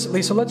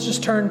explicitly. So let's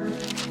just turn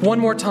one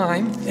more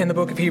time in the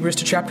book of Hebrews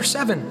to chapter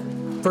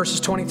 7, verses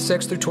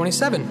 26 through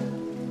 27.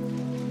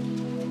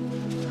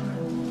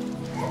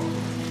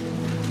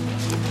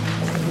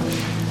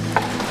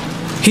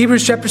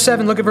 Hebrews chapter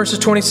 7, look at verses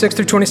 26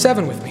 through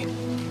 27 with me.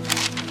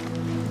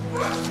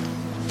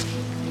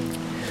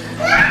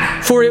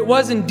 For it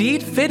was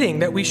indeed fitting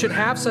that we should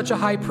have such a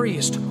high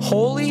priest,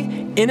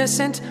 holy,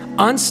 innocent,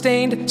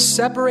 unstained,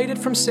 separated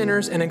from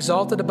sinners, and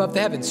exalted above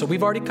the heavens. So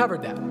we've already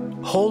covered that.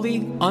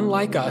 Holy,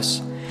 unlike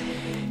us.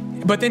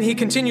 But then he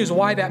continues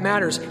why that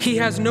matters. He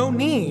has no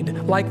need,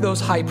 like those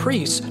high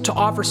priests, to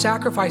offer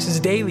sacrifices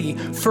daily,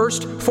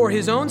 first for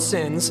his own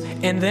sins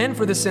and then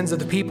for the sins of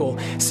the people,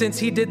 since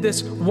he did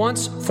this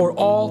once for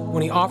all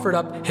when he offered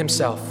up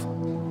himself.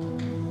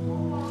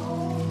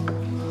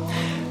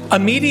 A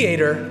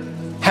mediator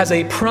has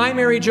a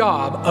primary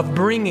job of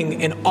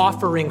bringing an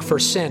offering for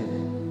sin.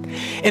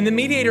 And the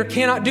mediator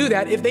cannot do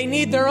that if they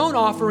need their own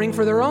offering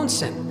for their own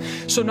sin.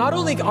 So not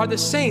only are the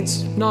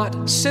saints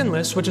not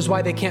sinless, which is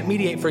why they can't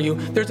mediate for you,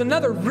 there's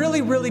another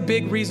really, really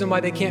big reason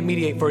why they can't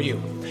mediate for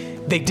you.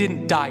 They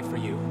didn't die for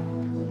you.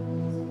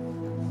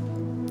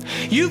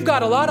 You've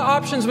got a lot of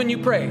options when you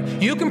pray.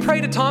 You can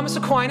pray to Thomas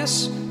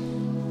Aquinas,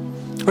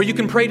 or you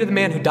can pray to the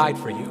man who died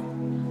for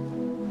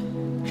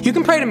you. You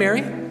can pray to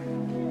Mary.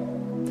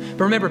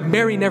 But remember,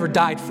 Mary never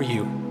died for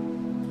you.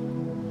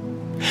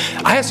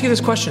 I ask you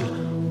this question.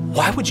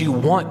 Why would you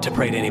want to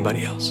pray to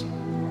anybody else?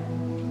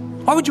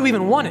 Why would you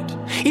even want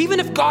it? Even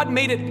if God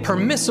made it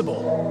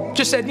permissible,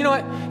 just said, you know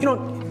what,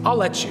 I'll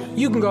let you.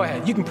 You can go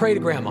ahead. You can pray to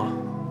grandma.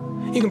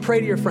 You can pray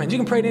to your friends. You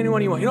can pray to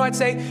anyone you want. You know what I'd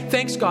say?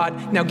 Thanks,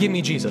 God. Now give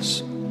me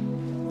Jesus.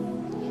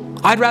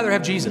 I'd rather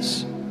have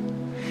Jesus.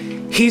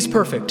 He's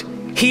perfect.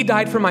 He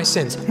died for my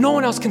sins. No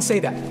one else can say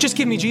that. Just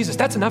give me Jesus.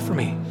 That's enough for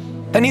me.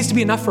 That needs to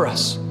be enough for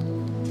us.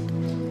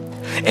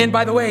 And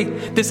by the way,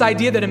 this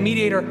idea that a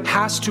mediator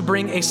has to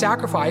bring a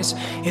sacrifice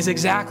is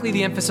exactly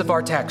the emphasis of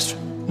our text.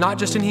 Not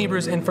just in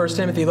Hebrews, in 1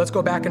 Timothy. Let's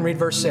go back and read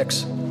verse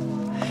 6.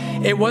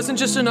 It wasn't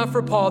just enough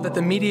for Paul that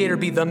the mediator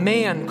be the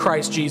man,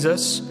 Christ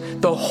Jesus,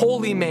 the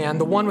holy man,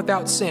 the one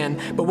without sin.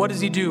 But what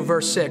does he do?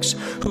 Verse 6,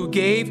 who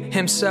gave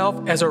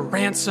himself as a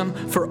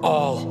ransom for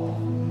all.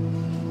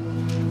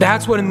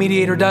 That's what a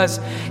mediator does.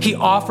 He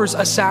offers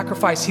a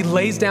sacrifice. He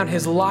lays down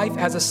his life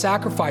as a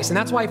sacrifice. And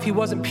that's why if he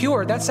wasn't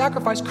pure, that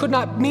sacrifice could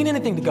not mean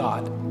anything to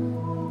God.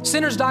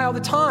 Sinners die all the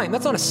time.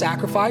 That's not a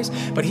sacrifice.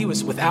 But he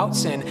was without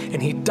sin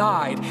and he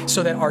died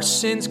so that our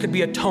sins could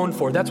be atoned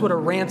for. That's what a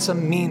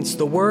ransom means.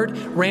 The word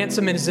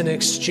ransom is an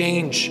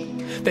exchange.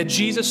 That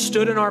Jesus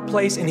stood in our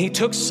place and he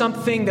took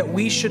something that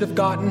we should have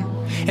gotten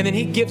and then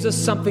he gives us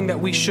something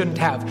that we shouldn't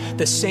have.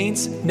 The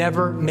saints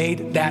never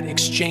made that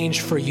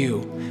exchange for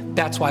you.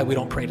 That's why we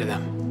don't pray to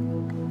them.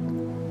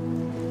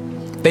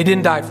 They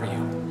didn't die for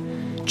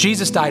you.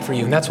 Jesus died for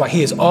you, and that's why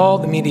he is all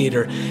the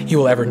mediator you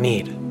will ever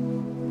need.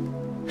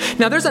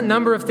 Now, there's a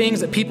number of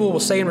things that people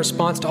will say in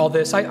response to all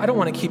this. I don't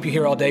want to keep you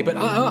here all day, but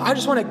I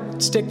just want to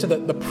stick to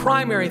the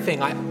primary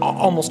thing I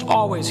almost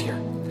always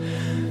hear.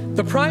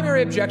 The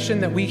primary objection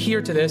that we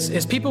hear to this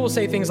is people will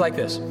say things like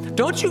this.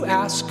 Don't you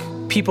ask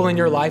people in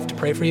your life to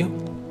pray for you?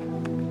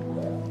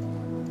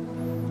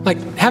 Like,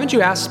 haven't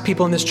you asked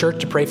people in this church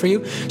to pray for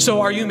you?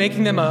 So are you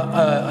making them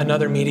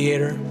another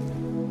mediator?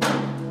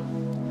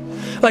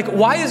 Like,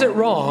 why is it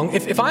wrong,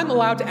 if I'm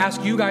allowed to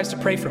ask you guys to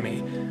pray for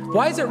me,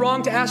 why is it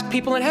wrong to ask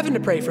people in heaven to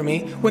pray for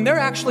me when they're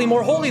actually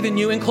more holy than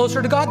you and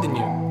closer to God than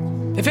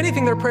you? If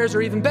anything, their prayers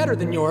are even better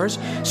than yours.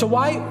 So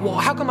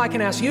how come I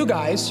can ask you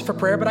guys for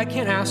prayer, but I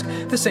can't ask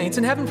the saints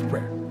in heaven for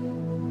prayer?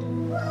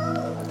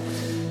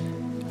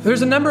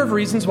 There's a number of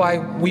reasons why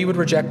we would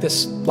reject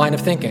this line of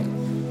thinking.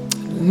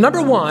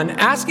 number one,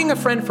 asking a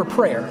friend for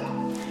prayer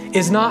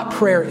is not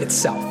prayer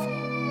itself,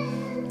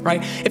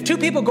 right? If two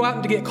people go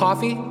out to get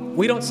coffee,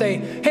 we don't say,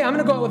 hey, I'm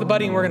going to go out with a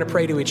buddy and we're going to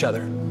pray to each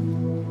other.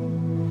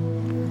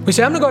 We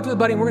say, I'm going to go out to the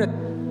buddy and we're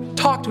going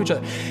to talk to each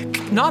other.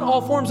 Not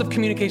all forms of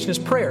communication is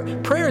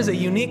prayer. Prayer is a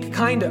unique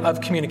kind of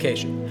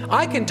communication.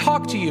 I can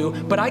talk to you,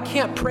 but I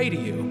can't pray to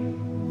you.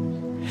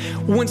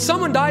 When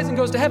someone dies and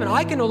goes to heaven,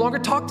 I can no longer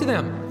talk to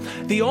them.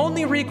 The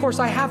only recourse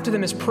I have to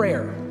them is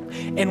prayer.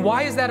 And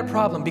why is that a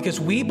problem? Because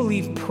we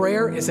believe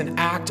prayer is an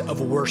act of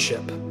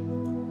worship.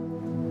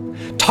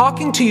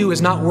 Talking to you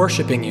is not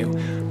worshiping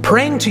you.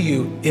 Praying to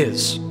you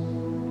is.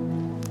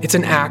 It's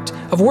an act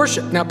of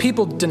worship. Now,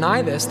 people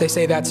deny this. They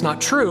say that's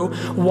not true.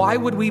 Why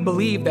would we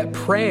believe that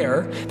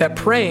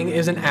praying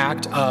is an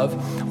act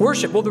of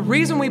worship? Well, the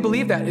reason we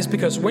believe that is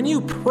because when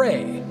you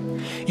pray,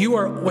 you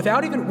are,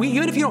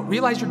 even if you don't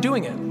realize you're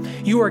doing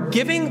it, you are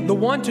giving the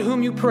one to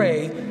whom you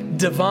pray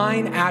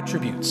divine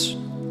attributes.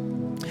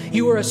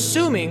 You are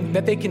assuming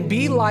that they can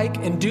be like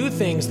and do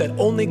things that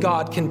only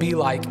God can be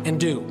like and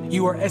do.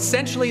 You are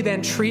essentially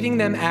then treating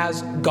them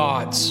as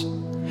gods.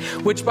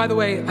 Which, by the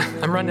way,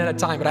 I'm running out of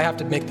time, but I have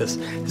to make this.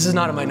 This is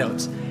not in my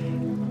notes.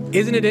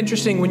 Isn't it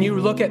interesting when you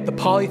look at the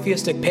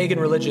polytheistic pagan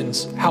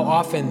religions, how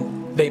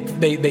often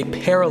they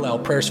parallel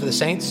prayers for the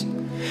saints?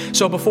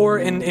 So before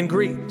in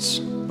Greece,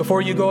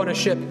 before you go on a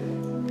ship,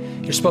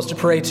 you're supposed to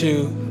pray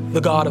to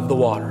the God of the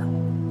water.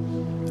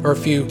 Or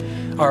if you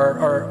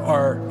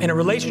are in a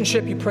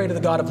relationship, you pray to the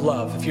God of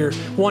love. If you're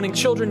wanting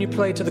children, you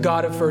pray to the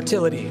God of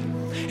fertility.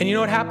 And you know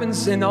what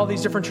happens in all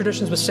these different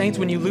traditions with saints?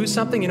 When you lose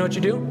something, you know what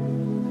you do?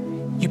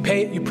 You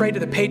pray to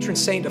the patron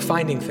saint of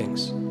finding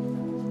things.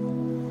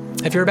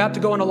 If you're about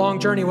to go on a long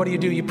journey, what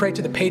do? You pray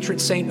to the patron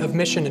saint of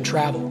mission and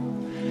travel.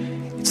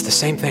 It's the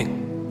same thing.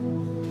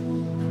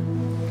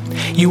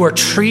 You are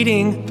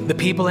treating the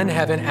people in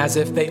heaven as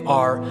if they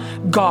are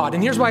God.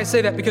 And here's why I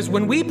say that, because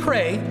when we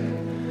pray,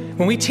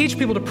 when we teach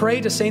people to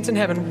pray to saints in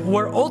heaven,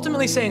 we're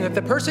ultimately saying that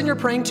the person you're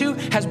praying to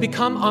has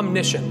become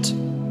omniscient.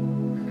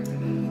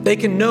 They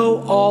can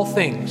know all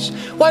things.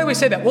 Why do we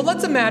say that? Well,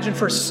 let's imagine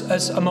for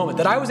a moment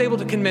that I was able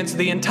to convince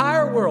the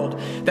entire world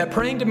that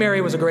praying to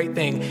Mary was a great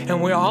thing. And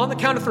we're on the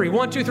count of 3.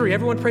 1, 2, 3.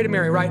 Everyone pray to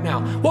Mary right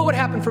now. What would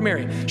happen for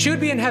Mary? She would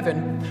be in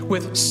heaven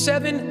with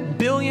 7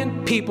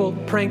 billion people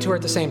praying to her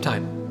at the same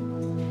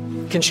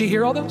time. Can she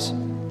hear all those?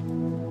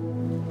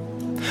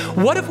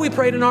 What if we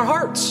prayed in our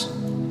hearts?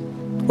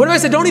 What if I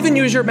said, don't even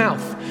use your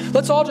mouth?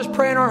 Let's all just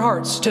pray in our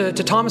hearts to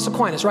Thomas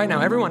Aquinas right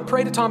now. Everyone,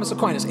 pray to Thomas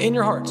Aquinas in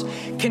your hearts.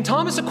 Can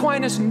Thomas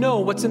Aquinas know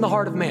what's in the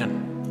heart of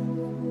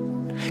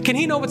man? Can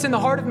he know what's in the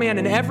heart of man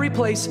in every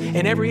place,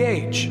 in every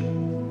age?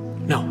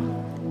 No.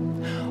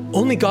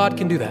 Only God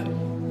can do that.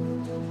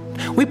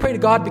 We pray to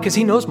God because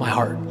he knows my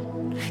heart.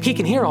 He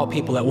can hear all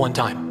people at one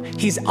time.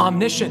 He's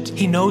omniscient.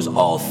 He knows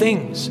all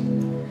things.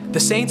 The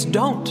saints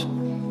don't.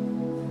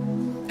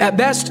 At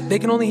best, they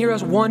can only hear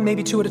us 1,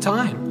 maybe 2 at a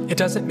time. It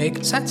doesn't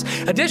make sense.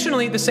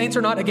 Additionally, the saints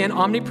are not, again,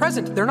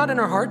 omnipresent. They're not in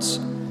our hearts.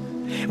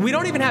 We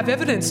don't even have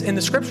evidence in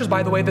the scriptures,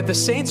 by the way, that the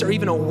saints are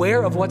even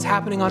aware of what's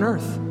happening on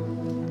earth.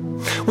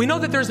 We know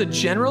that there's a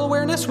general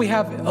awareness. We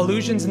have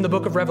allusions in the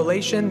book of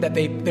Revelation that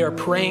they are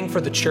praying for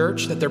the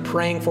church, that they're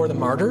praying for the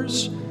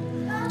martyrs.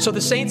 So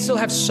the saints still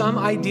have some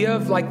idea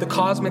of like the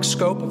cosmic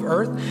scope of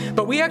earth,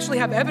 but we actually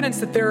have evidence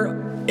that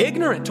they're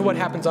ignorant to what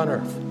happens on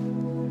earth.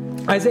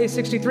 Isaiah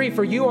 63,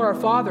 for you are our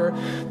father,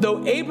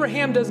 though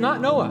Abraham does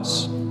not know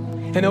us,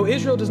 and though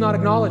Israel does not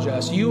acknowledge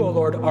us, you, O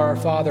Lord, are our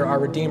father, our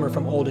redeemer,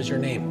 from old is your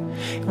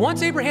name.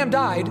 Once Abraham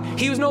died,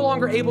 he was no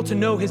longer able to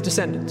know his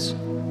descendants.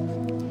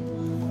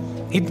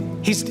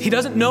 He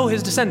doesn't know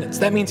his descendants.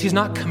 That means he's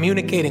not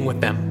communicating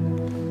with them.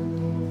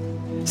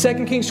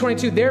 2 Kings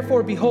 22,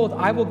 therefore, behold,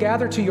 I will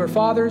gather to your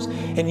fathers,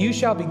 and you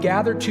shall be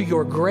gathered to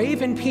your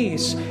grave in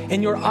peace,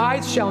 and your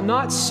eyes shall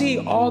not see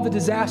all the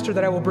disaster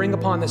that I will bring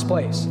upon this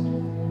place.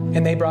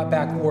 And they brought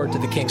back word to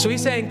the king. So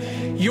he's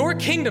saying, your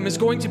kingdom is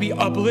going to be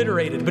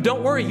obliterated, but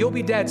don't worry, you'll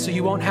be dead, so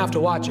you won't have to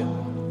watch it.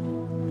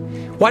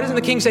 Why doesn't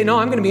the king say, no,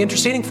 I'm going to be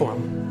interceding for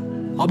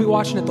him. I'll be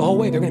watching it the whole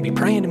way. They're going to be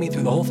praying to me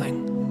through the whole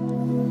thing.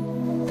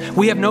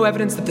 We have no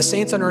evidence that the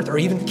saints on earth are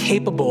even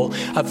capable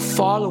of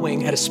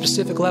following at a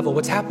specific level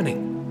what's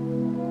happening.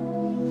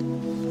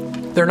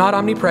 They're not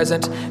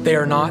omnipresent. They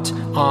are not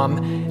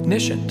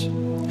omniscient.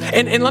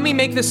 And let me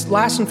make this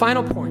last and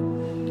final point.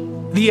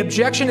 The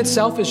objection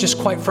itself is just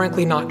quite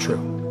frankly not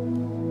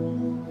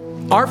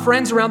true. Our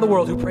friends around the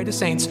world who pray to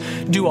saints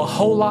do a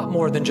whole lot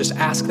more than just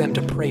ask them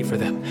to pray for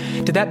them.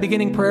 Did that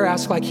beginning prayer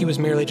ask like he was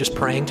merely just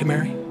praying to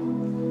Mary?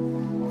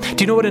 Do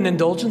you know what an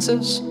indulgence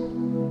is?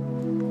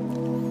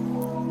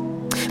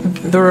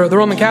 The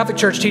Roman Catholic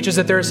Church teaches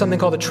that there is something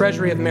called the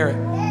treasury of merit.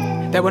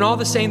 That when all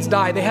the saints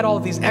died, they had all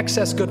of these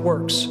excess good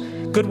works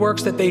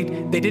that they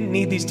didn't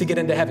need these to get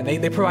into heaven.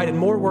 They provided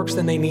more works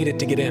than they needed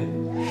to get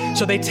in.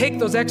 So they take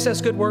those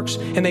excess good works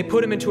and they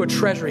put them into a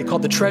treasury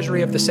called the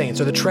treasury of the saints,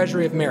 or the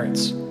treasury of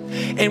merits.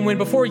 And when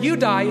before you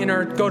die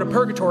and go to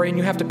purgatory and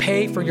you have to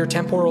pay for your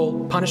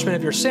temporal punishment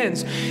of your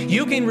sins,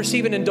 you can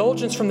receive an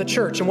indulgence from the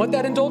church. And what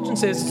that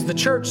indulgence is the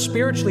church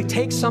spiritually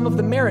takes some of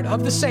the merit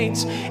of the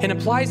saints and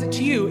applies it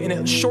to you, and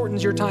it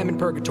shortens your time in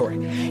purgatory.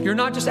 You're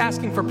not just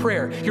asking for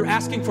prayer, you're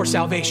asking for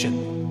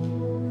salvation.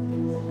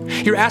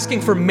 You're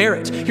asking for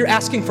merit. You're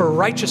asking for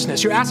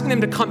righteousness. You're asking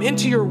them to come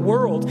into your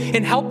world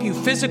and help you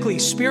physically,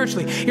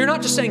 spiritually. You're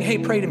not just saying, hey,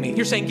 pray to me.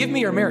 You're saying, give me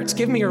your merits.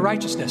 Give me your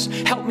righteousness.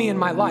 Help me in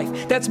my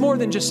life. That's more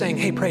than just saying,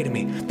 hey, pray to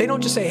me. They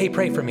don't just say, hey,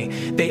 pray for me.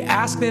 They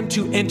ask them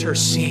to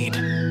intercede.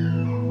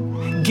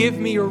 Give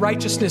me your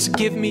righteousness.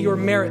 Give me your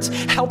merits.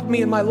 Help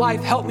me in my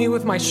life. Help me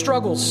with my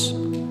struggles.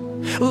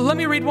 Let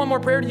me read one more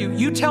prayer to you.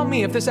 You tell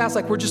me if this asks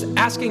like we're just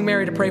asking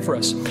Mary to pray for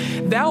us.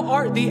 Thou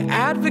art the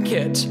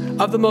advocate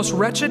of the most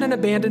wretched and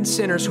abandoned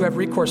sinners who have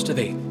recourse to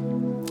thee.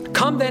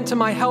 Come then to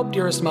my help,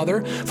 dearest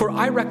mother, for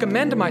I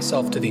recommend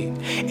myself to thee.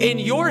 In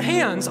your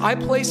hands I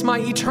place my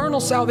eternal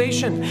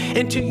salvation,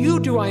 and to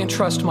you do I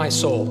entrust my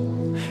soul.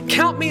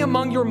 Count me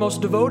among your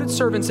most devoted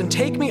servants and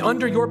take me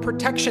under your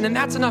protection, and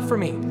that's enough for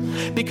me.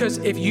 Because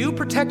if you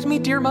protect me,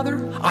 dear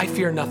mother, I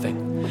fear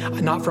nothing.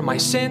 Not from my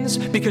sins,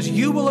 because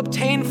you will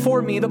obtain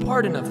for me the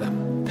pardon of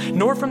them.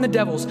 Nor from the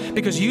devils,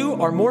 because you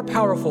are more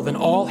powerful than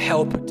all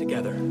hell put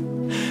together.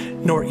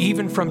 Nor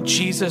even from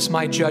Jesus,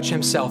 my judge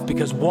himself,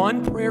 because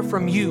one prayer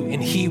from you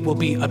and he will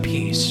be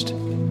appeased.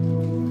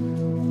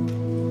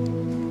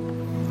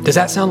 Does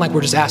that sound like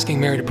we're just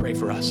asking Mary to pray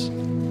for us?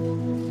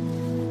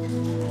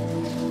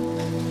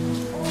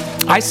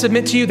 I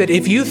submit to you that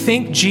if you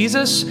think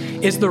Jesus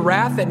is the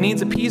wrath that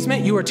needs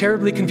appeasement, you are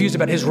terribly confused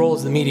about his role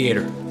as the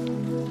mediator.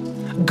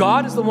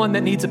 God is the one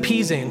that needs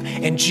appeasing,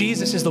 and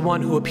Jesus is the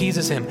one who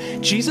appeases him.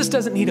 Jesus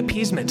doesn't need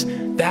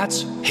appeasement.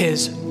 That's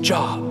his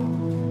job.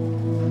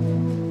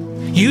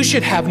 You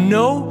should have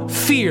no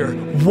fear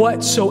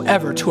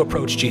whatsoever to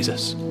approach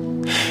Jesus.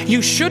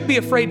 You should be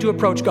afraid to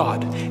approach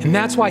God, and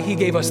that's why he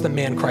gave us the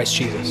man Christ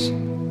Jesus.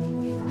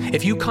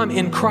 If you come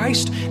in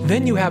Christ,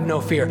 then you have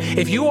no fear.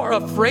 If you are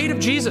afraid of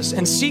Jesus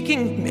and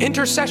seeking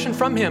intercession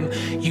from him,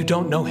 you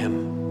don't know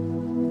him.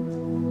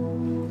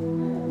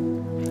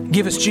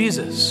 Give us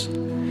Jesus,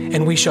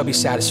 and we shall be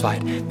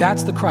satisfied.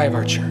 That's the cry of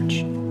our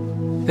church.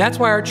 That's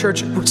why our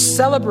church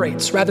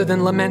celebrates rather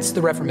than laments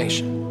the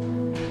Reformation.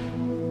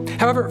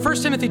 However, 1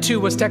 Timothy 2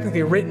 was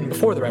technically written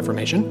before the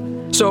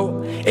Reformation,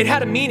 so it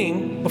had a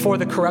meaning before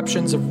the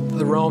corruptions of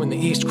the Rome and the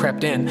East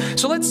crept in.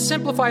 So let's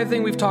simplify the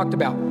thing we've talked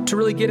about to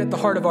really get at the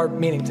heart of our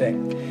meaning today.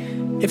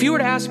 If you were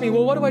to ask me,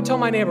 well, what do I tell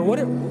my neighbor?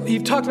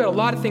 You've talked about a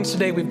lot of things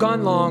today. We've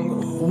gone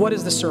long. What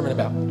is this sermon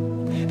about?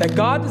 That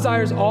God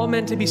desires all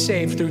men to be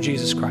saved through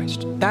Jesus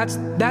Christ. That's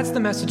the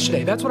message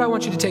today. That's what I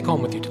want you to take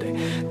home with you today.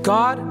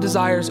 God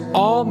desires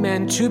all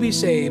men to be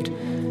saved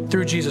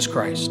through Jesus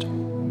Christ.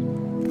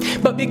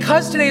 But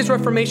because today is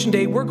Reformation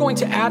Day, we're going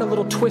to add a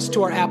little twist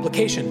to our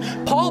application.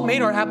 Paul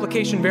made our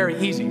application very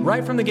easy,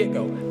 right from the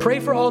get-go. Pray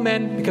for all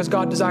men because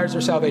God desires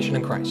their salvation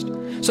in Christ.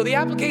 So the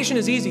application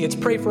is easy. It's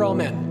pray for all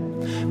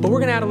men. But we're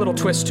going to add a little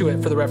twist to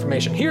it for the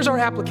Reformation. Here's our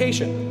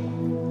application.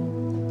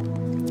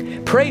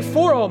 Pray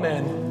for all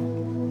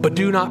men, but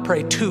do not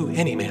pray to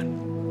any man.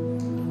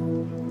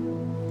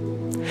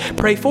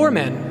 Pray for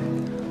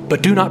men,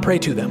 but do not pray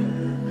to them.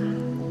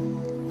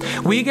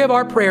 We give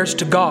our prayers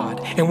to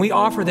God, and we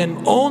offer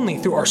them only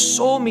through our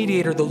sole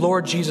mediator, the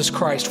Lord Jesus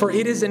Christ. For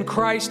it is in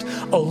Christ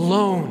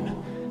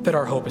alone that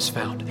our hope is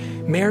found.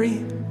 Mary,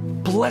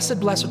 blessed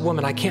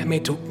woman, I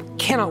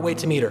cannot wait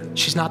to meet her.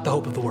 She's not the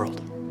hope of the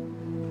world.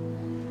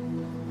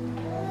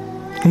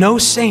 No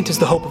saint is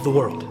the hope of the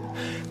world.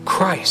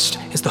 Christ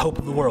is the hope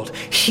of the world.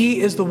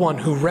 He is the one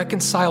who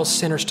reconciles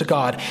sinners to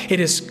God.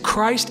 It is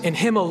Christ and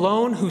him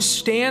alone who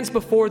stands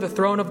before the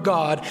throne of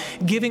God,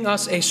 giving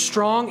us a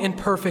strong and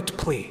perfect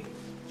plea.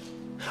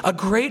 A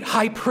great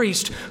high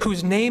priest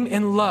whose name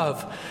and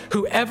love,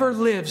 who ever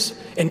lives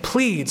and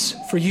pleads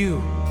for you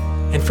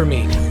and for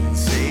me.